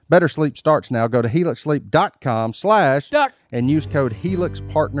Helix, better sleep starts now. Go to helixsleep.com/duck and use code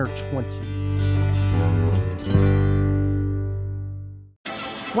HelixPartner20.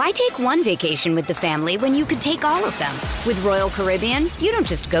 Why take one vacation with the family when you could take all of them? With Royal Caribbean, you don't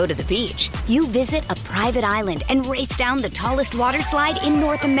just go to the beach. You visit a private island and race down the tallest water slide in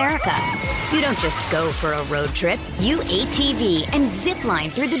North America. You don't just go for a road trip. You ATV and zip line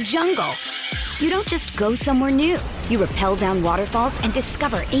through the jungle. You don't just go somewhere new. You rappel down waterfalls and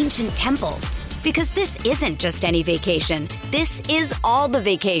discover ancient temples. Because this isn't just any vacation. This is all the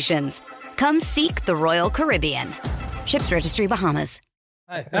vacations. Come seek the Royal Caribbean. Ships Registry, Bahamas.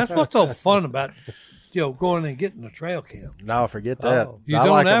 Hey, that's what's so fun about, going and getting a trail cam. No, forget that. You I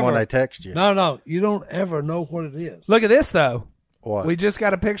don't like it ever, when they text you. No, you don't ever know what it is. Look at this, though. What? We just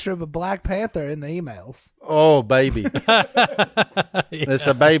got a picture of a Black Panther in the emails. Oh, baby. It's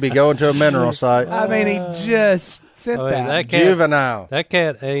a baby going to a mineral site. He just sent that. Juvenile. That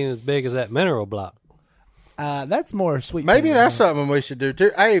cat ain't as big as that mineral block. That's more sweet. Maybe that's something we should do too.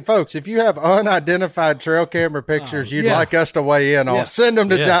 Hey, folks, if you have unidentified trail camera pictures you'd like us to weigh in on, send them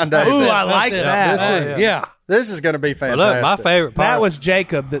to John Davis. Ooh, I like that. This is going to be fantastic. Well, look, my favorite part. That was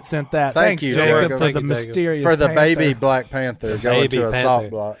Jacob that sent that. Thank Thanks, you, Jacob, for Thank the you, mysterious for the Panther. baby Black Panther going baby to a Panther.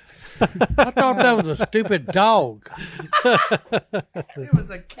 salt block. I thought that was a stupid dog. It was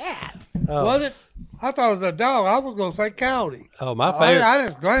a cat. Was it? I thought it was a dog. I was going to say coyote. Oh, my favorite. I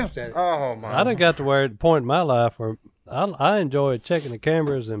just glanced at it. Oh, my. I done got to where the point in my life where I enjoy checking the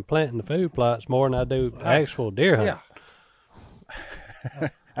cameras and planting the food plots more than I do actual deer hunting. Yeah.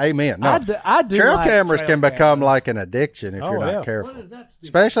 Amen. No, I do trail like cameras trail can become cameras. like an addiction if you're not yeah. careful.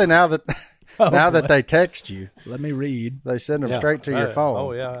 Especially now that that they text you. Let me read. They send them Yeah. straight to your phone.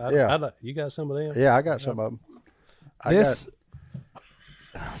 Oh, yeah. You got some of them? Yeah, I got some of them.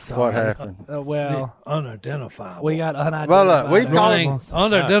 What happened? Well, Unidentified. we got unidentified. Well, look, we've running,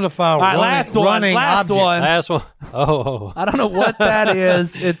 unidentified. All right, running, last one. running Last object. one. Last one. Oh, I don't know what that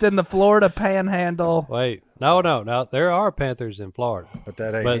is. It's in the Florida Panhandle. wait. No. There are panthers in Florida, But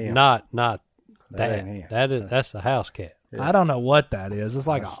that ain't but him. not That that. ain't him. That's the house cat. I don't know what that is. It's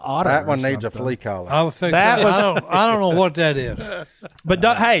like an otter. That or one needs a something. flea collar. I was thinking. That was- I don't know what that is. But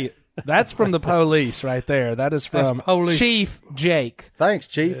hey, that's from the police right there. That is from That's police. Chief Jake Thanks,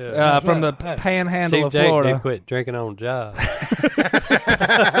 Chief. from the Hey. Panhandle Chief of Jake Florida. did quit drinking on the job.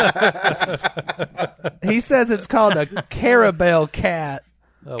 He says it's called a Carabel cat.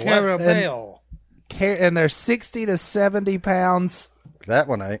 Carabel. and they're 60 to 70 pounds That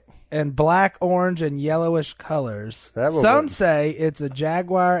one ain't. in black, orange, and yellowish colors. That will Some work. say it's a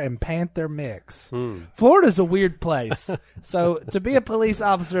jaguar and panther mix. Florida's a weird place. So to be a police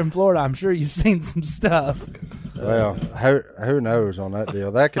officer in Florida, I'm sure you've seen some stuff. Well, who knows on that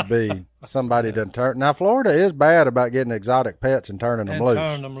deal? That could be somebody done turn. Now, Florida is bad about getting exotic pets and turning them loose.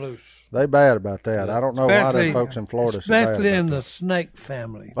 Turn them loose. They bad about that. I don't know why Especially- them folks in Florida so bad Especially about in that. the snake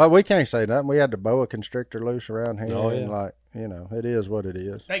family. Well, we can't say nothing. We had the boa constrictor loose around here. Oh, And yeah. like, it is what it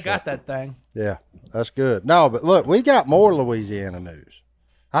is. They got that thing. Yeah, that's good. No, but look, we got more Louisiana news.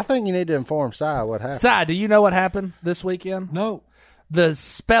 I think you need to inform Si what happened. Si, do you know what happened this weekend? No. The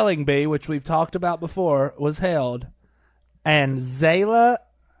spelling bee, which we've talked about before, was held, and Zayla,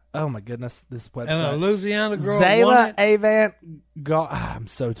 oh my goodness, this website. And a Louisiana girl won Zayla it? Avant, I'm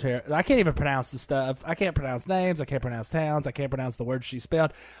so terrible. I can't even pronounce the stuff. I can't pronounce names. I can't pronounce towns. I can't pronounce the words she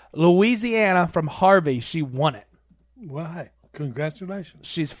spelled. Louisiana from Harvey, she won it. Why? Congratulations.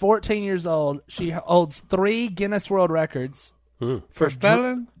 She's 14 years old. She holds 3 Guinness World Records. For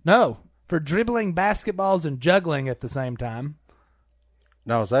spelling? No, for dribbling basketballs and juggling at the same time.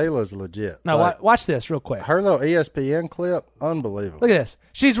 No, Zayla's legit. Now, Like, watch this real quick. her little ESPN clip, unbelievable. Look at this.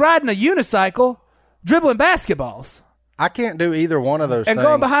 She's riding a unicycle, dribbling basketballs, I can't do either one of those and things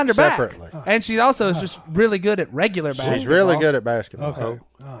going behind her separately. back. And she also is just really good at regular basketball. She's really good at basketball. Okay.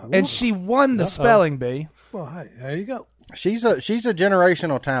 And she won the spelling bee. Well, hey, there you go. She's a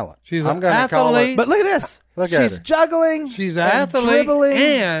generational talent. She's I'm an gonna call athlete. it. But look at this. Look at She's her. juggling. She's an and athlete dribbling.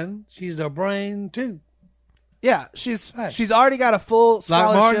 and she's a brain too. Yeah, she's already got a full Like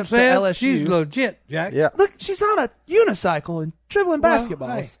scholarship Martin to said, LSU. she's legit, Jack. Yeah. Look, she's on a unicycle and dribbling Well,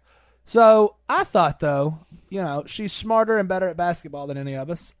 basketballs. hey. So I thought, though, she's smarter and better at basketball than any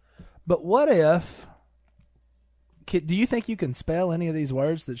of us. But what if? Do you think you can spell any of these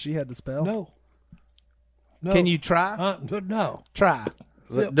words that she had to spell? No. Can you try? No. Try.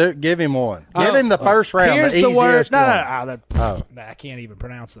 Give him one. Give him the first round. Here's the the word. easiest one. No. I can't even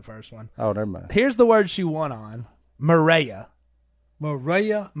pronounce the first one. Oh, never mind. Here's the word she won on. Maria.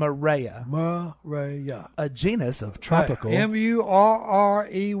 Maria. A genus of tropical.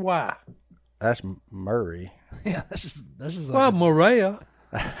 Murrey. That's Murray. Yeah, that's just Well, like Maria.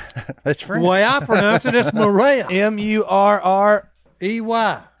 It's The French. way I pronounce it, it's Maria. Murr.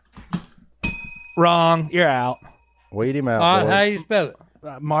 E-Y. Wrong. You're out. Weed him out, All right, boy. how you spell it?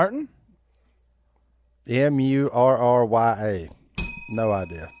 Martin. Murrya. No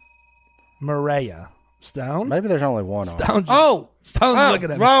idea. Maria. Stone. Maybe there's only one on it. Stone. Oh, Stone's looking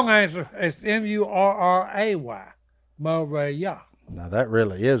at me. wrong answer. It's Murray. Maria. No, that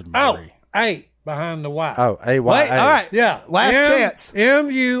really is Oh, Murray. A behind the Y. Oh, A-Y-A. Wait. All right. Yeah. Last chance.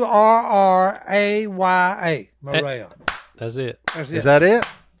 Murraya. Maria. That's it. That's Is that it?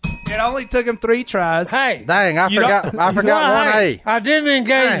 It only took him 3 tries. Hey. Dang, I You forgot don't- I forgot Well, one hey, A. I didn't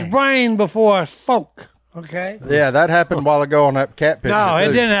engage Dang. brain before I spoke. Okay. Yeah, that happened a while ago on that cat picture. No, it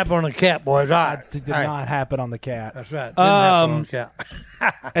too. didn't happen on the cat, boys. All right. It did Hey, not happen on the cat. That's right. Didn't happen on the cat.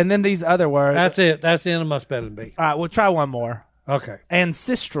 And then these other words. That's it. That's the end of my spelling bee. All right, we'll try one more. Okay.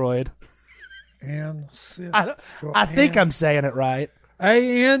 Ancestroid. And I think I'm saying it right.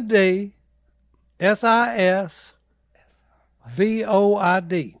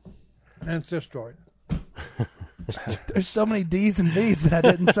 ANDSISVOID. Ancestroid. There's so many D's and V's that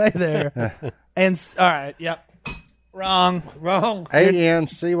I didn't say there. All right, yep. Wrong. Wrong.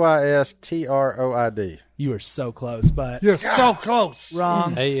 ANCYSTROID. You were so close, but You're so close.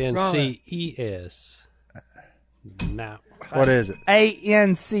 wrong. ANCES. Now. What is it?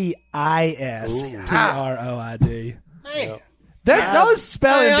 ANCISTROID. Those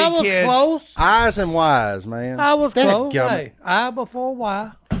spelling Hey, I bee was kids. close. Eyes and Y's, man. I was close. Dadgummit. Hey, I before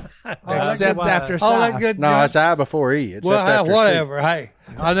Y. Except after All that Si. good No, junk. it's I before E. It's Well, up after whatever. Hey,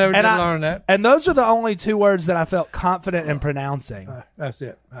 I never did learn that. And those are the only 2 words that I felt confident in pronouncing. That's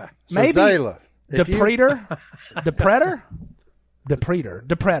it. C. Maybe So Zayla. Depredator?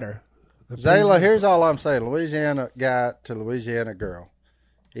 Depredator. Zayla, here's all I'm saying. Louisiana guy to Louisiana girl.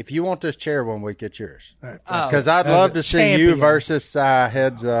 If you want this chair one week, it's yours. Because I'd love to see you champion. versus Si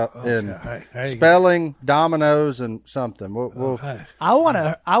heads up in Hey, there you spelling, dominoes, and something. We'll I want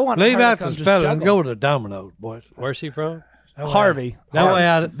her Leave to out come the just spelling and juggle. go with the dominoes, boys. Where's she from? Harvey. That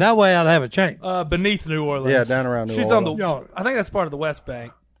way I'd have a chance. Beneath New Orleans. Yeah, down around New She's Orleans. on the. I think that's part of the West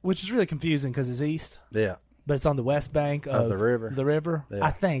Bank, which is really confusing because it's east, yeah. but it's on the West Bank of the river. The river. Yeah.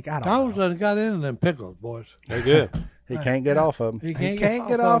 I think. I don't Thomas know. done got into them pickles, boys. They're good. He can't get off of them. He can't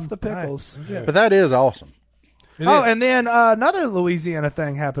get off the pickles. But that is awesome. And then another Louisiana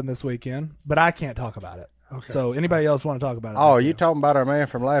thing happened this weekend, but I can't talk about it. So anybody else want to talk about it? Oh, you talking about our man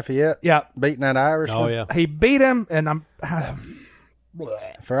from Lafayette? Yeah. Beating that Irishman? Oh yeah. He beat him, and I'm.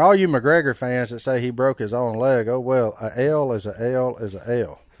 For all you McGregor fans that say he broke his own leg, oh well, a L is a L is a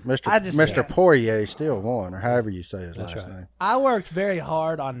L. Mr. Poirier still won, or however you say his last name. I worked very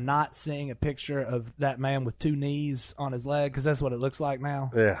hard on not seeing a picture of that man with 2 knees on his leg because that's what it looks like now.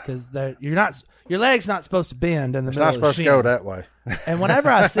 Yeah. Because your leg's not supposed to bend in the It's middle not of the supposed to go shin. that way. And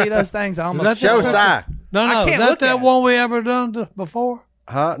whenever I see those things, I almost Show sign. No, I is can't that look at that it. one we ever done before?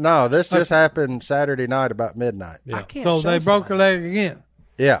 Huh? No, this just happened Saturday night about midnight. I can't. So show they broke sign. a leg again.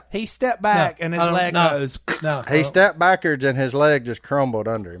 Yeah. He stepped back and his leg goes. No, He stepped backwards and his leg just crumbled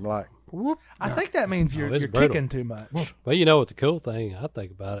under him like, whoop. I think that means you're it's brutal. kicking too much. Well, you know what the cool thing I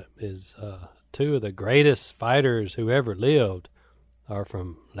think about it is 2 of the greatest fighters who ever lived are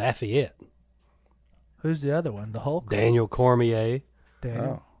from Lafayette. Who's the other one? The Hulk. Daniel Cormier,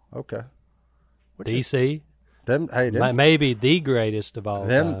 Daniel. Oh, okay. DC, Them maybe the greatest of all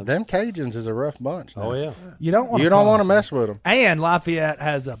time. them Cajuns is a rough bunch. Now. Oh yeah. You don't want. You don't want to mess with them. And Lafayette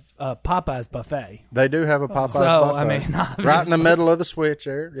has a Popeyes buffet. They do have a Popeyes So, buffet. I mean, obviously. right in the middle of the switch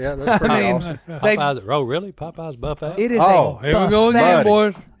there. Yeah, that's pretty I mean, awesome. Popeyes. Oh really? Popeyes buffet. it is Oh, a here we go again, buffet.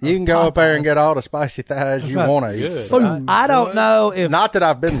 boys. You can go up there and get all the spicy thighs you want to eat. Good. So, I don't know if not that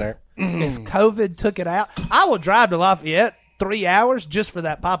I've been there. if COVID took it out. I will drive to Lafayette 3 hours just for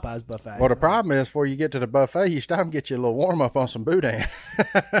that Popeyes buffet. Well, the problem is, before you get to the buffet, you stop and get you a little warm up on some boudin,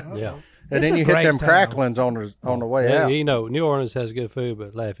 Yeah. and It's then a you hit great them town. cracklings on the way Yeah, out. you know, New Orleans has good food,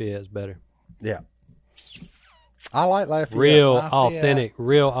 but Lafayette's better. Yeah, I like Lafayette.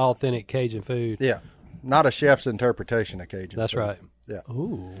 Real authentic Cajun food. Yeah, not a chef's interpretation of Cajun. That's food. right. Yeah.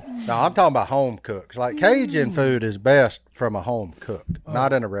 Ooh. No, I'm talking about home cooks. Like Cajun food is best from a home cook,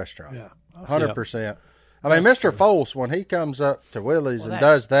 not in a restaurant. Yeah. 100%. I mean, Mr. Foles, when he comes up to Willie's and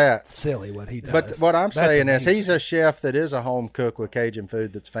does that, silly what he does. but what I'm That's saying is amazing. he's a chef that is a home cook with Cajun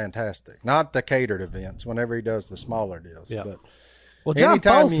food that's fantastic. Not the catered events, whenever he does the smaller deals. Yeah. But Well, John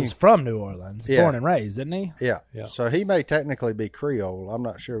anytime Foles you- is from New Orleans, Yeah. born and raised, isn't he? yeah. Yeah. So he may technically be Creole. I'm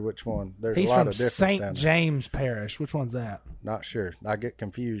not sure which one. There's He's a lot from of difference down St. there. James Parish. Which one's that? Not sure. I get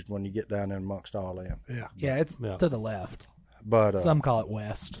confused when you get down there amongst all them. Yeah, it's Yeah. to the left. But Some call it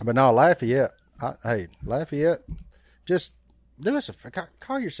west. But no, Lafayette. Hey, Lafayette, just do us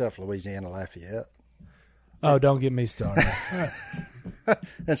call yourself Louisiana Lafayette Oh, don't get me started.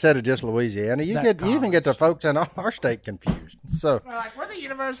 instead of just Louisiana. You That even get the folks in our state confused. So Like, we're the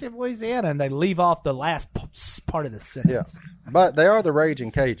University of Louisiana, and they leave off the last part of the yeah, sentence. but they are the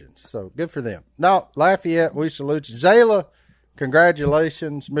Raging Cajuns, so good for them. No, Lafayette, we salute you. Zayla,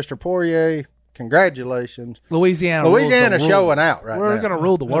 congratulations. Mr. Poirier, congratulations. Louisiana's Louisiana's showing out right We're now. going to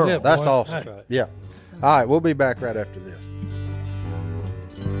rule the world. it. That's boy. awesome. Right. Yeah. All right, we'll be back right after this.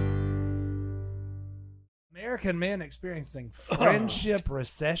 American men experiencing friendship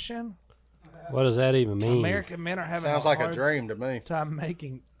recession. What does that even mean? American men are having Sounds a like hard a dream to me. time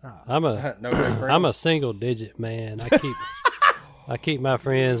making. I'm a No good friends. I'm a single digit man. I keep my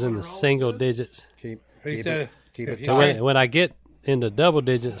friends in the single digits. keep He it, said, keep it So tight. when I get into double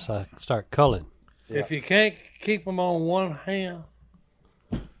digits, I start culling. if you can't keep them on one hand,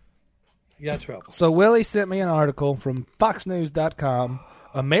 you got trouble. So Willie sent me an article from FoxNews.com.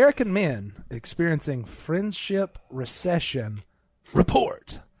 American men experiencing friendship recession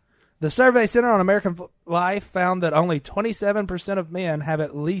report. The Survey Center on American Life found that only 27% of men have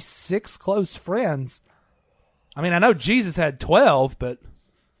at least 6 close friends. I mean, I know Jesus had 12, but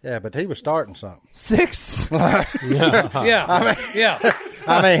Yeah, but he was starting something. 6? Yeah, yeah.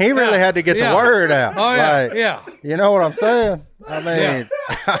 I mean, he really had to get Yeah. the word out. Oh yeah, Like, yeah. You know what I'm saying? I mean,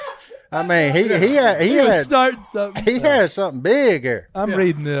 I mean, he was starting something. he had something big here, I'm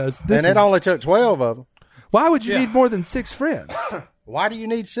reading this. and it only took 12 of them. Why would you need more than 6 friends? Why do you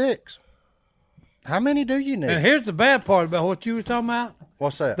need 6? How many do you need? And here's the bad part about what you was talking about.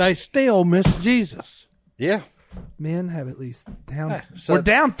 What's that? They still miss Jesus. Yeah, Men have at least down. So- we're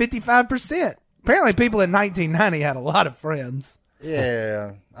down 55%. Apparently, people in 1990 had a lot of friends.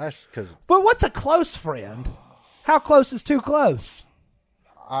 yeah. That's because But what's a close friend? How close is too close?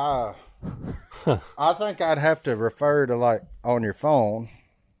 I think I'd have to refer to, like, on your phone.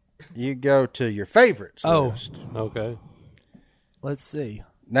 You go to your favorites list. Okay. Let's see.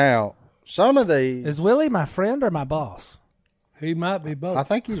 Now, some of these, Is Willie my friend or my boss? He might be both. I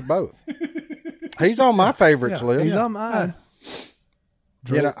think he's both. He's on my favorites list. He's on mine.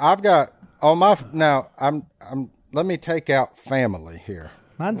 You know, I've got on my now. I'm. Let me take out family here.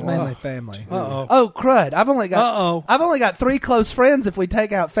 Mine's mainly family. Uh-oh. Oh crud! I've only got 3 close friends. If we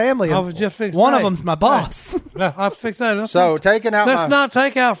take out family, I was just fixing one to of say. them's my boss. I fixed that. Let's So not, taking out let's not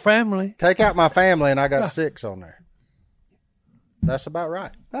take out family. take out my family, and I got 6 on there. That's about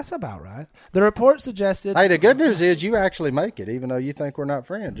right. That's about right. The report suggested. Hey, the good news is you actually make it, even though you think we're not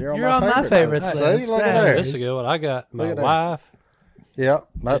friends. You're on my favorites See, list. look at Yeah. there. This is a good one. I got my Look at that. wife, Yep,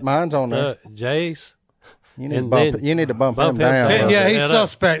 mine's on there. Jace. You need to and bump. then You need to bump bump him him down. down. a little Yeah, bit. he's Yeah,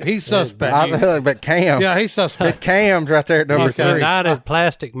 suspect. He's suspect. But Cam. Yeah, he's suspect. Cam's right there at number Okay. 3. United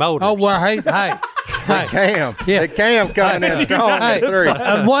Plastic Motors. Oh well, hey. Cam. Yeah. The Cam coming in strong at 3.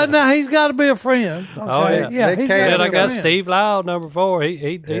 And what now? He's got to be a friend. Okay. Oh, yeah. yeah. Big He's Cam. gotta Then be I a got friend. Steve Lyle, number 4.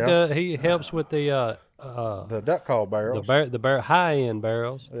 He Yeah. does, he helps with the The duck call barrels. high end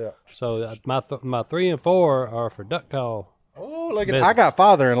barrels. Yeah. So my 3 and 4 are for duck call. Oh, look at Business. I got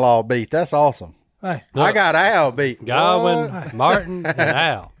father-in-law beat. That's awesome. Hey. I got Al beat. Godwin, What? Martin, and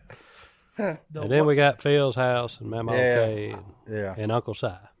Al. And then we got Phil's house and Mama Yeah. OK Yeah. and Uncle Si.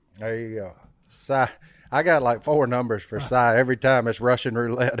 There you go. Si. I got like 4 numbers for Si. Every time it's Russian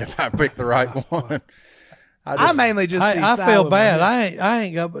roulette if I pick the right one. I mainly just. see I Si feel with my bad. head. I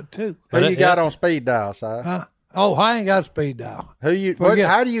ain't got but 2. Who you got on speed dial, Si? Oh, I ain't got a speed dial. Who you? Forget-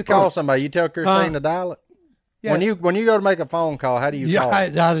 How do you call somebody? You tell Christine to dial it. Yeah. When you go to make a phone call, how do you Yeah, call? I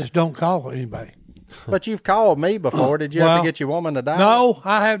just don't call anybody. But you've called me before. Did you have Well, to get your woman to dial? it? No,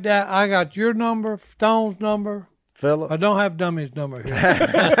 I have that. I got your number, Stone's number. Philip. I don't have Dummy's number here.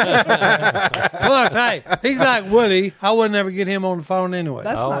 Plus, hey, he's like Woody. I would never get him on the phone anyway.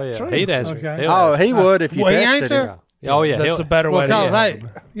 That's Oh, not yeah. true. He'd answer. Okay. He'll Oh, answer. he would if you Well, he texted answer? him. Oh, yeah. That's he'll- a better way to Because, get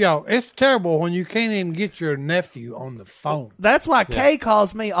hey, him. it's terrible when you can't even get your nephew on the phone. That's why Kay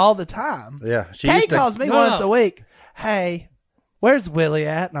calls me all the time. Yeah, she Kay used to- calls me No. once a week. Hey, where's Willie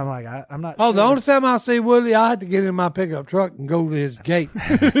at? And I'm like, I'm not. Oh, sure. the only time I see Willie, I have to get in my pickup truck and go to his gate.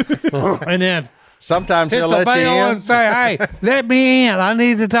 And then Sometimes hit he'll the let you bell in. and say, hey, let me in. I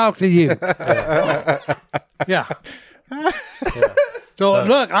need to talk to you. Yeah. So,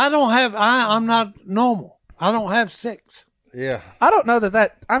 look, I'm not normal. I don't have 6. Yeah. I don't know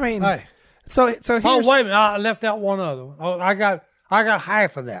that. I mean, Hey. so here's, Oh, wait a minute. I left out one other one. Oh, I got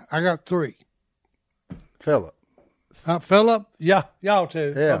half of that. I got 3. Philip. Philip? Yeah, y'all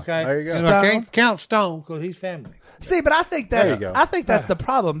too. Yeah, Okay. there you go. And I Stone? can't count Stone because he's family. See, but I think There that's you go. I think that's the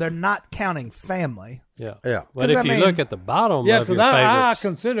problem. They're not counting family. Yeah. Yeah. But 'Cause, if I you mean- look at the bottom Yeah, of your because I favorites,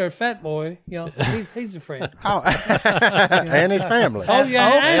 consider Fat Boy, he's a friend. Oh, and his family. Oh, yeah.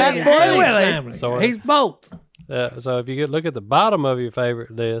 Fat and Boy his Willie. family. So- He's both. so if you could look at the bottom of your favorite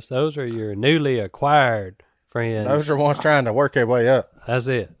list, those are your newly acquired friends. Those are ones trying to work their way up. That's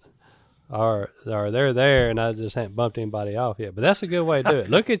it. Or they're there, and I just haven't bumped anybody off yet. But that's a good way to do it.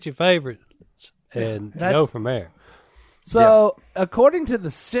 Look at your favorites and go from there. So, according to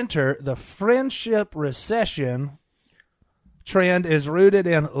the center, the friendship recession trend is rooted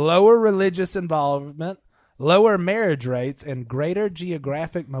in lower religious involvement, lower marriage rates, and greater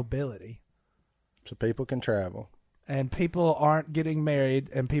geographic mobility. So people can travel. And people aren't getting married,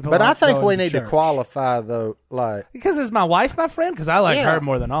 and people. But I aren't think going we need to church. qualify, though, like. Because is my wife my friend? Because I like Yeah. her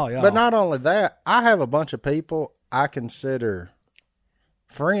more than all y'all. But not only that, I have a bunch of people I consider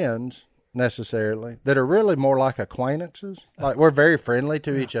friends necessarily that are really more like acquaintances. Like we're very friendly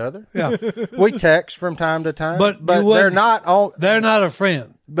to each other. Yeah. We text from time to time, But you they're wouldn't- not on. They're not a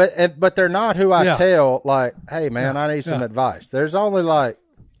friend. But they're not who I Yeah. tell. Like, hey man, I need some Yeah. advice. There's only like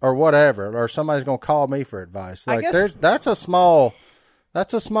or whatever, or somebody's gonna call me for advice. I Like guess- that's a small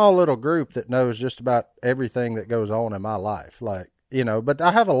little group that knows just about everything that goes on in my life. Like, but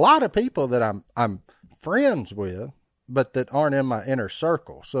I have a lot of people that I'm friends with, but that aren't in my inner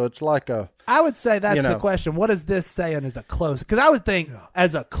circle. So it's like I would say that's you the know. question. What is this saying as a close? Because I would think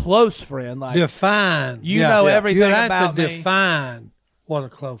as a close friend, like Define. you know everything You have about to me. define what a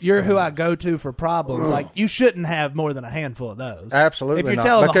close You're friend who is. I go to for problems. Like you shouldn't have more than a handful of those. Absolutely If you're not,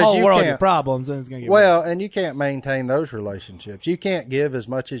 telling the because whole you world your can't- problems, then it's going to get well, and you can't maintain those relationships. You can't give as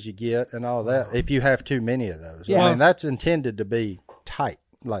much as you get and all that if you have too many of those. Yeah. I mean, that's intended to be tight.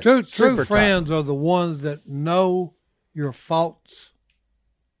 Like True super tight. friends are the ones that know your faults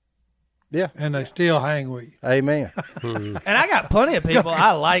Yeah. and they still hang with you. Amen. And I got plenty of people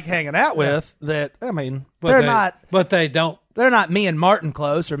I like hanging out with that. I mean, But they're they- not. But they don't. They're not me and Martin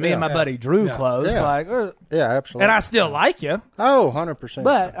close, or me and my buddy Drew Yeah. close. Yeah. Like, Yeah, absolutely. and I still like you, 100%.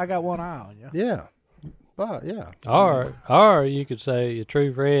 but I got one eye on you. yeah. But yeah. Or you could say your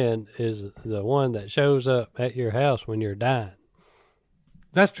true friend is the one that shows up at your house when you're dying.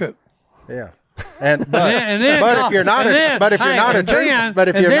 That's true. Yeah. But if you're not a truth,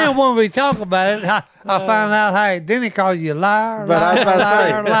 then when we talk about it, I find out, hey, then he calls you a liar. But I was about to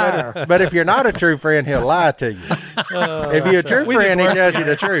say, liar. but if you're not a true friend, he'll lie to you. If you're a true friend, he tells you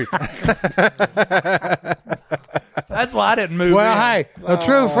the truth. That's why I didn't move. Well, in. hey, a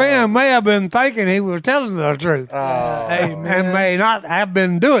true friend may have been thinking he was telling the truth, and may not have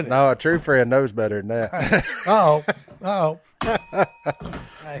been doing it. No, a true friend knows better than that. Oh.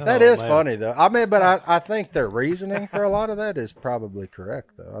 That is funny, though. I mean, but I think their reasoning for a lot of that is probably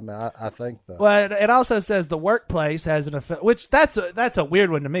correct, though. I mean, I think that. Well, it also says the workplace has an effect, which that's a weird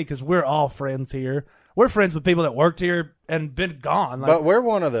one to me because we're all friends here. We're friends with people that worked here and been gone. But we're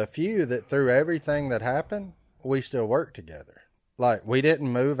one of the few that through everything that happened, we still work together. Like, we didn't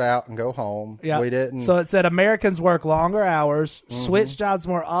move out and go home. Yeah. We didn't. So it said Americans work longer hours, switch jobs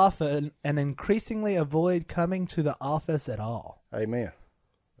more often, and increasingly avoid coming to the office at all. Amen.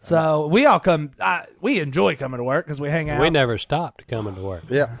 So we all come. We enjoy coming to work because we hang out. We never stopped coming to work.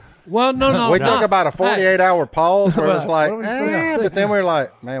 Yeah. Well, no. We took about a 48-hour pause where it's like, What are we supposed to do? but then we're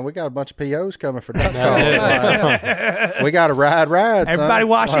like, man, we got a bunch of POs coming for duck calls. Like, we got to ride, son. Everybody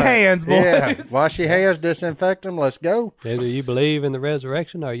wash your hands, boys. Yeah, wash your hands, disinfect them. Let's go. Either you believe in the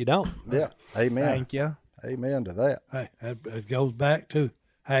resurrection or you don't. Yeah, amen. Thank you. Amen to that. Hey, it goes back to,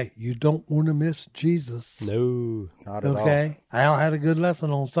 hey, you don't want to miss Jesus. No. Not at all. Okay? Al had a good lesson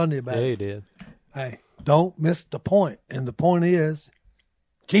on Sunday about Yeah, it. he did. Hey, don't miss the point. And the point is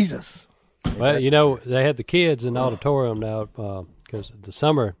Jesus. Well, you know, they had the kids in the auditorium now because the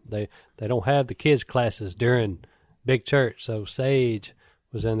summer they don't have the kids classes during big church. So Sage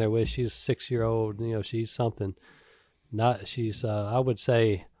was in there with. She's a 6-year-old. You know, she's something. She's I would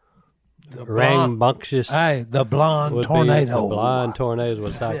say rambunctious. Hey, the blonde would tornado. Be, the blonde tornado is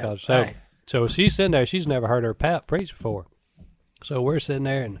what I call it. So she's sitting there. She's never heard her Pap preach before. So we're sitting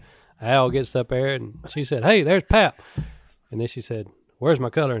there, and Al gets up there, and she said, "Hey, there's Pap." And then she said, "Where's my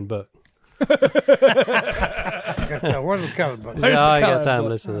coloring book?" Where's the color book? I ain't got time to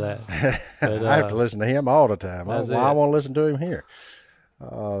listen to that. But, I have to listen to him all the time. I That's want it. to listen to him here.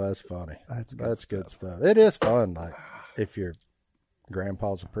 Oh, that's funny. That's good stuff. It is fun. Like, if your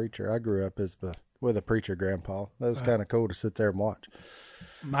grandpa's a preacher, I grew up with a preacher grandpa. That was kind of cool to sit there and watch.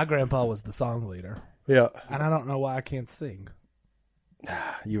 My grandpa was the song leader, Yeah, and I don't know why I can't sing.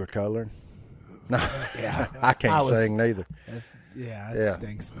 you were coloring. No, I can't sing neither. Yeah, it Yeah,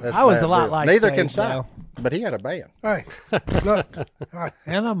 stinks. That's I was bad a lot deal. like neither Sage, can sing, though. but he had a band. Hey, look.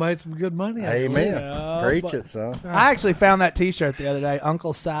 And I made some good money. out of it. Amen. Yeah, Preach but- it, son. I actually found that T-shirt the other day,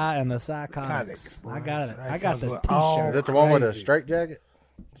 Uncle Si and the Psychotics. I got it. I got the Is T-shirt. that the one with a crazy. straight jacket?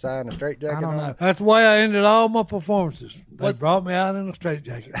 Sign a straight jacket? I don't on know. it? That's the way I ended all my performances. They brought me out in a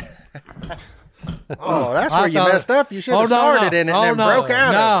straitjacket. Oh, that's I where you thought- messed up. You should have started in it and then broke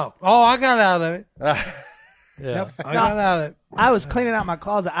out of it. Oh, I got out of it. Yeah. Yep, I got out of it. I was cleaning out my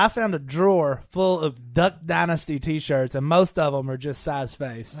closet. I found a drawer full of Duck Dynasty T-shirts, and most of them are just Si's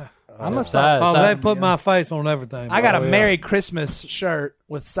face. I'm gonna start. Oh, Size- they put my face on everything. I got a boy. Merry Christmas shirt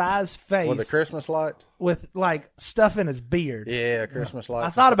with Si's face With the Christmas light? with like stuff in his beard. Yeah, Christmas light. I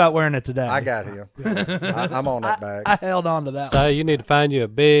thought about wearing it today. I got him. I'm on that bag. I held on to that. So you need to find you a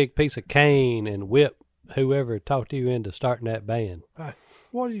big piece of cane and whip whoever talked you into starting that band. Hey,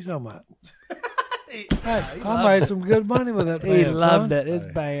 what are you talking about? Hey, I made some good money with that band. He loved son. it. His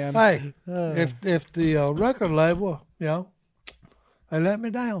band. Hey, if the record label, they let me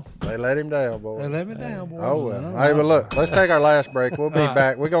down. They let him down, They boy. let me down, boy. Oh, well. Hey, but look, let's take our last break. We'll be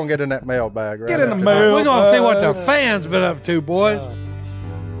back. We're going to get in that mailbag right Get in the after mail. We're going to see what the fans been up to, boys. this.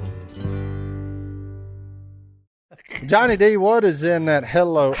 Johnny D, what is in that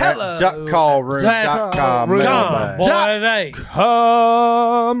hello at duckcallroom.com mailbag? Boy, hey.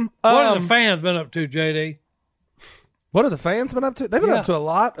 What have the fans been up to, JD? What have the fans been up to? They've been Yeah. up to a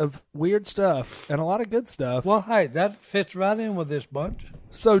lot of weird stuff and a lot of good stuff. Well, hey, that fits right in with this bunch.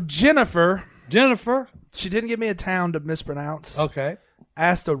 So Jennifer, Jennifer. she didn't give me a town to mispronounce. Okay.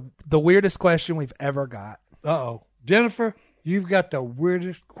 Asked the weirdest question we've ever got. Uh-oh. Jennifer, you've got the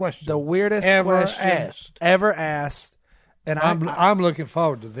weirdest question. The weirdest ever question asked. ever asked. And I'm looking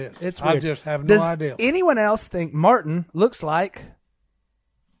forward to this. it's I weird. just have no Does idea. anyone else think Martin looks like?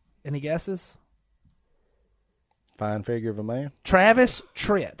 Any guesses? Fine figure of a man. Travis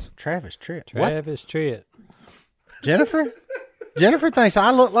Tritt. Travis Tritt. What? Travis Tritt. Jennifer? Jennifer thinks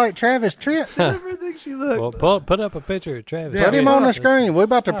I look like Travis Tritt. I think she looked. Well, put up a picture of Travis. Put him Tritt. on the screen. We're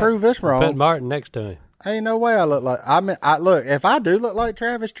about to prove this Put wrong. Martin next to him. Ain't no way I look like. I mean, look. If I do look like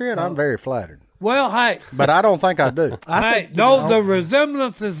Travis Tritt, I'm very flattered. Well, hey, but I don't think I do. the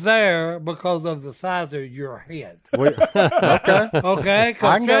resemblance is there because of the size of your head. Okay. Okay, I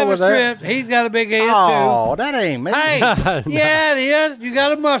because can go with that. Tripp, he's got a big head Oh, that ain't me. too. Hey, yeah, it is. You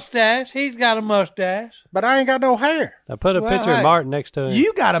got a mustache. He's got a mustache. But I ain't got no hair. I put a Well, picture hey. of Martin next to him.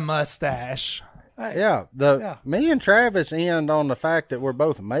 You got a mustache. Yeah. Yeah. Me and Travis end on the fact that we're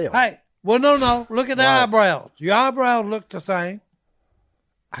both male. Hey, well, no. Look at the Right. eyebrows. Your eyebrows look the same.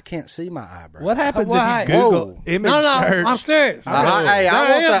 I can't see my eyebrows. What happens Well, if you hey. Google Whoa. image No, search? I'm serious.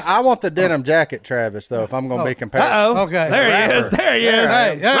 I want the denim jacket, Travis. Though, if I'm going to be compared. Uh-oh. Okay. There he Rapper. is. There he is. Hey,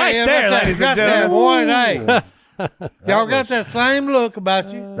 Right yeah, there, got ladies that, and got that, gentlemen. boy. Hey, y'all got that same look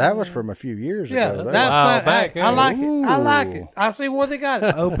about you. That was from a few years Yeah, ago. that's That- Wow, hey, back I in. like it. I like Ooh. it. I see where they got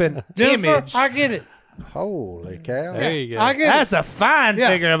it. Open Jennifer, image. I get it. Holy cow! There you go. I get That's it. a fine Yeah.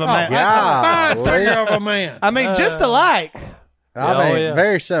 figure of a Oh, man. that's a fine Golly. figure of a man. I mean, just alike. I Oh, mean, yeah.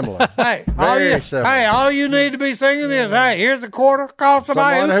 very similar. Hey, Very simple. all you need to be singing is, hey, here's a quarter, call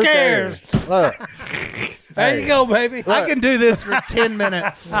somebody Someone who cares. Look, There you go, baby. I can do this for 10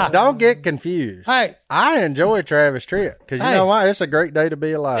 minutes. don't get confused. Hey, I enjoy Travis Tritt because you Hey. know what? It's a great day to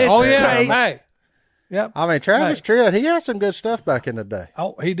be alive. It's oh yeah, great. hey, yep. I mean, Travis Tritt, he had some good stuff back in the day.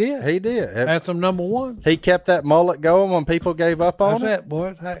 Oh, he did. He did. That's some number one. He kept that mullet going when people gave up on That's it. it,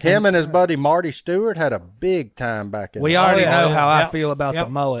 boys. Hey, Him and his buddy Marty Stewart had a big time back in We the already yeah, know yeah. how I Yep. feel about Yep.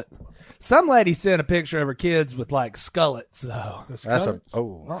 the mullet. Some lady sent a picture of her kids with like skullets, though. That's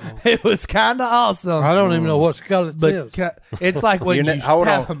It was kind of awesome. I don't even know what skull But is. it's like when you, hold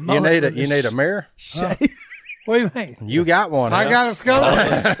have a on. mullet You need a mirror. What do you mean? You got one. I huh? got a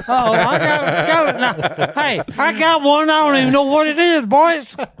skeleton. Oh, I got a skeleton. Now, hey, I got one. I don't even know what it is,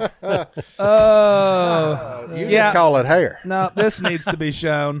 boys. You yeah. just call it hair. No, this needs to be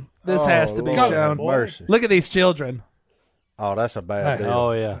shown. This has to be Lord shown. have mercy. Look at these children. Oh, that's a bad deal.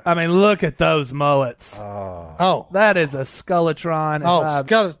 Oh yeah. I mean, look at those mullets. Oh, That is a skeletron. If I-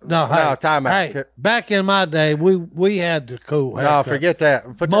 skeleton. No, hey, time out. Hey, back in my day, we had the cool No, haircut. forget that.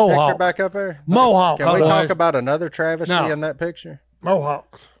 Put that Mohawk. picture back up there. Mohawk. Can we boys. talk about another travesty No. in that picture?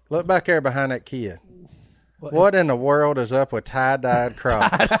 Mohawk? Look back there behind that kid. What in the world is up with tie-dyed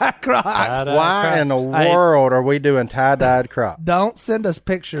crops? Crocs. Why in the world are we doing tie-dyed crops? Don't send us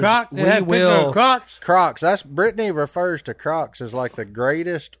pictures. Crocs? We They had picture of will. Crocs? Crocs. That's Brittany refers to Crocs as like the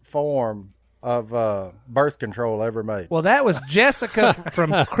greatest form of birth control ever made. Well, that was Jessica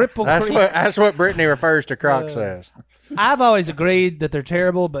from Cripple Creek. That's what Brittany refers to Crocs as. I've always agreed that they're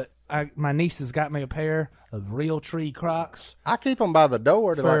terrible, but my niece has got me a pair of real tree Crocs. I keep them by the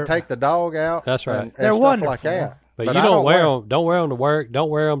door to like take the dog out. That's right. And They're stuff wonderful. like that. But I you don't wear them. Don't wear them to work. Don't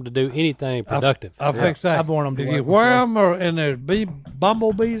wear them to do anything productive. I'll fix that. I've worn 'em to If work you wear them and there's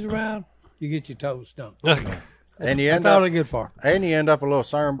bumblebees around, you get your toes stumped. And you That's end all up they're good for. and you end up with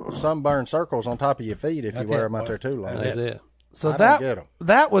little sunburned circles on top of your feet if you wear them out there too long. That's it. So I don't get 'em.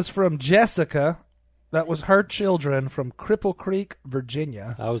 that was from Jessica. That was her children from Cripple Creek,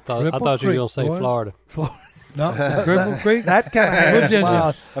 Virginia. I thought Cripple you were Creek, gonna say boy. Florida. No, Cripple Creek. That kind of Virginia.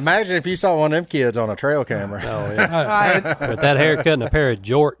 wild. Imagine if you saw one of them kids on a trail camera. Oh yeah. With that haircut and a pair of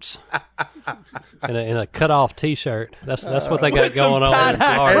jorts and a cut off T-shirt. That's what they got With some going on in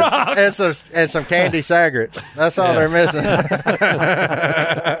Florida. and some candy Sagrets. That's all they're missing.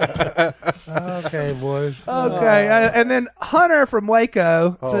 Okay, boys. Okay, and then Hunter from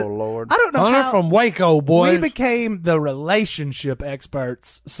Waco. Oh, Lord. I don't know Hunter how from Waco, boys. we became the relationship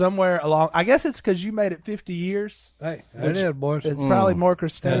experts somewhere along. I guess it's because you made it 50 years. Hey, it is, boys. It's probably more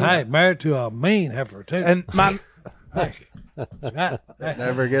Christine. And hey, married to a mean heifer too. And my hey,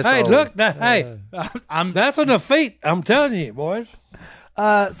 Never gets hey, old. look, hey, that's a defeat. I'm telling you, boys.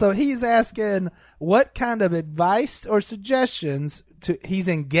 so he's asking what kind of advice or suggestions to. He's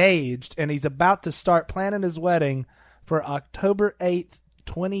engaged and he's about to start planning his wedding for October 8th,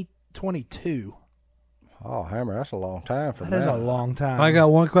 2022. Oh, Hammer, that's a long time from That is a now. long time. I got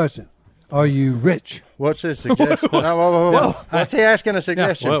one question. Are you rich? What's his suggestion? No, whoa. What's he asking a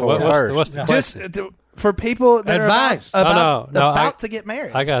suggestion for first? What's the just question? for people that Advice. are about No, to get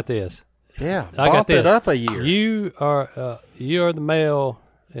married. I got this. Yeah, I got bump this. it up a year. You are the male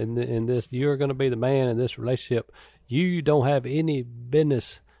in this. You are going to be the man in this relationship. You don't have any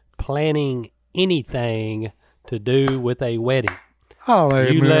business planning anything to do with a wedding. Oh,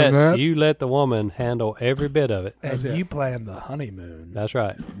 You let the woman handle every bit of it. and you plan the honeymoon. That's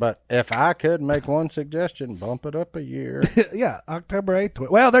right. But if I could make one suggestion, bump it up a year. Yeah, October 8th.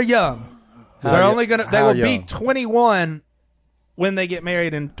 Well, they're young. They're How only gonna. They how will be young? 21 when they get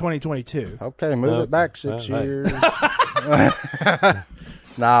married in 2022. Okay, move it back 6 right. years.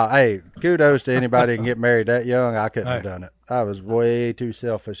 Nah, hey, kudos to anybody who can get married that young. I couldn't have done it. I was way too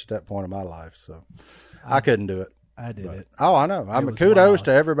selfish at that point in my life, so I couldn't do it. I did it. Oh, I know. was Kudos wild.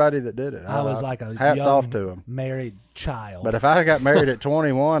 to everybody that did it. I was like a hats young off to them. married child. But if I had got married at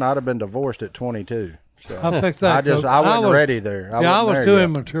 21, I'd have been divorced at 22. So I fixed that. I wasn't ready there. I was too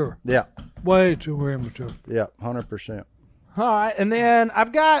immature. Yeah, Way too immature. yeah, 100%. All right, and then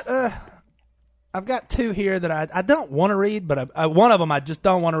I've got two here that I don't want to read, but one of them I just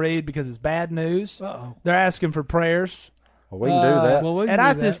don't want to read because it's bad news. Uh-oh. They're asking for prayers. Well, we can do that. Well, we can And do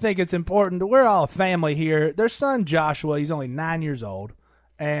I that. just think it's important. We're all a family here. Their son Joshua, he's only 9 years old,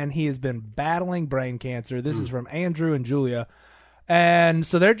 and he has been battling brain cancer. This is from Andrew and Julia. And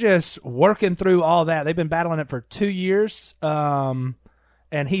so they're just working through all that. They've been battling it for 2 years.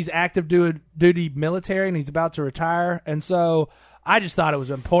 And he's active duty military, and he's about to retire. And so I just thought it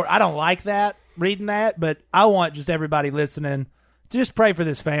was important. I don't like that, reading that, but I want just everybody listening to just pray for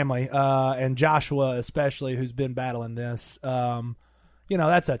this family, and Joshua especially, who's been battling this.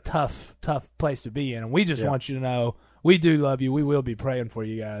 That's a tough place to be in. And we just want you to know we do love you. We will be praying for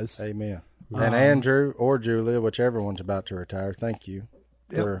you guys. Amen. And Andrew or Julia, whichever one's about to retire, thank you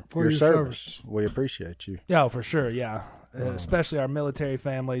for your service. We appreciate you. Yeah, for sure. Yeah. Especially our military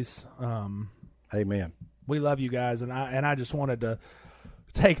families. Amen. We love you guys. And I just wanted to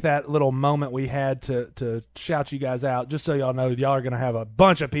take that little moment we had to shout you guys out, just so y'all know y'all are going to have a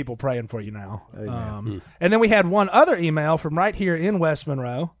bunch of people praying for you now. Amen. And then we had one other email from right here in West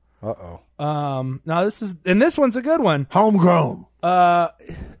Monroe. Uh-oh. This one's a good one. Homegrown.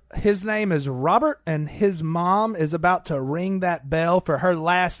 His name is Robert, and his mom is about to ring that bell for her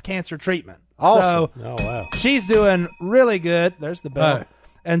last cancer treatment. Awesome. So Oh, wow. she's doing really good. There's the bell. Hey.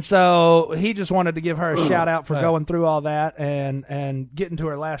 And so he just wanted to give her a shout out for going through all that and getting to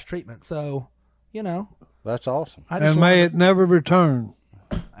her last treatment. So, That's awesome. I just And may it never return.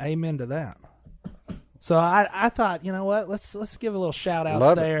 amen to that. So I thought, you know what? Let's give a little shout outs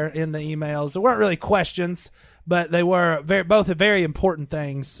Love it. there in the emails. There weren't really questions, but they were both very important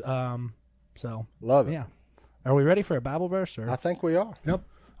things. So Love it. yeah. Are we ready for a Bible verse? Or? I think we are. Yep.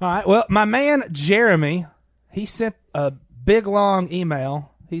 All right. Well, my man Jeremy, he sent a big long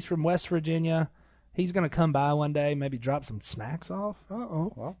email. He's from West Virginia. He's going to come by one day, maybe drop some snacks off.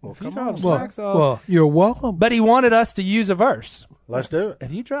 Well, If you come drop on. snacks off. Well, you're welcome. But he wanted us to use a verse. Let's do it.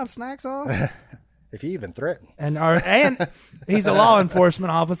 If you drop snacks off, If you even threaten. and he's a law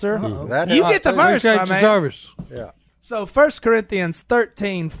enforcement officer, That you helps get the too. verse, Appreciate my your man. service. Yeah. So 1 Corinthians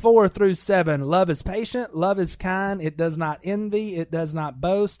 13:4-7, love is patient, love is kind, it does not envy, it does not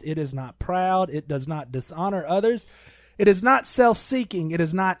boast, it is not proud, it does not dishonor others, it is not self-seeking, it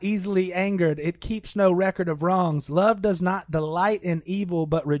is not easily angered, it keeps no record of wrongs. Love does not delight in evil,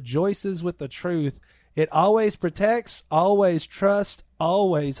 but rejoices with the truth. It always protects, always trusts,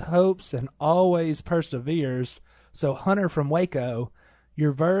 always hopes, and always perseveres. So Hunter from Waco,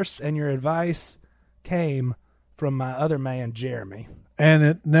 your verse and your advice came from my other man, Jeremy. And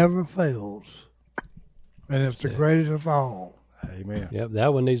it never fails. And it's the greatest of all. Amen. Yep,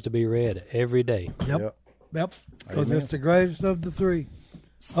 that one needs to be read every day. Yep. Yep. Because it's the greatest of the three.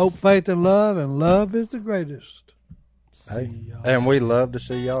 Hope, faith, and love is the greatest. Hey. And we love to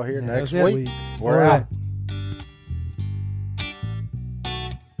see y'all here next Next week. week. We're out.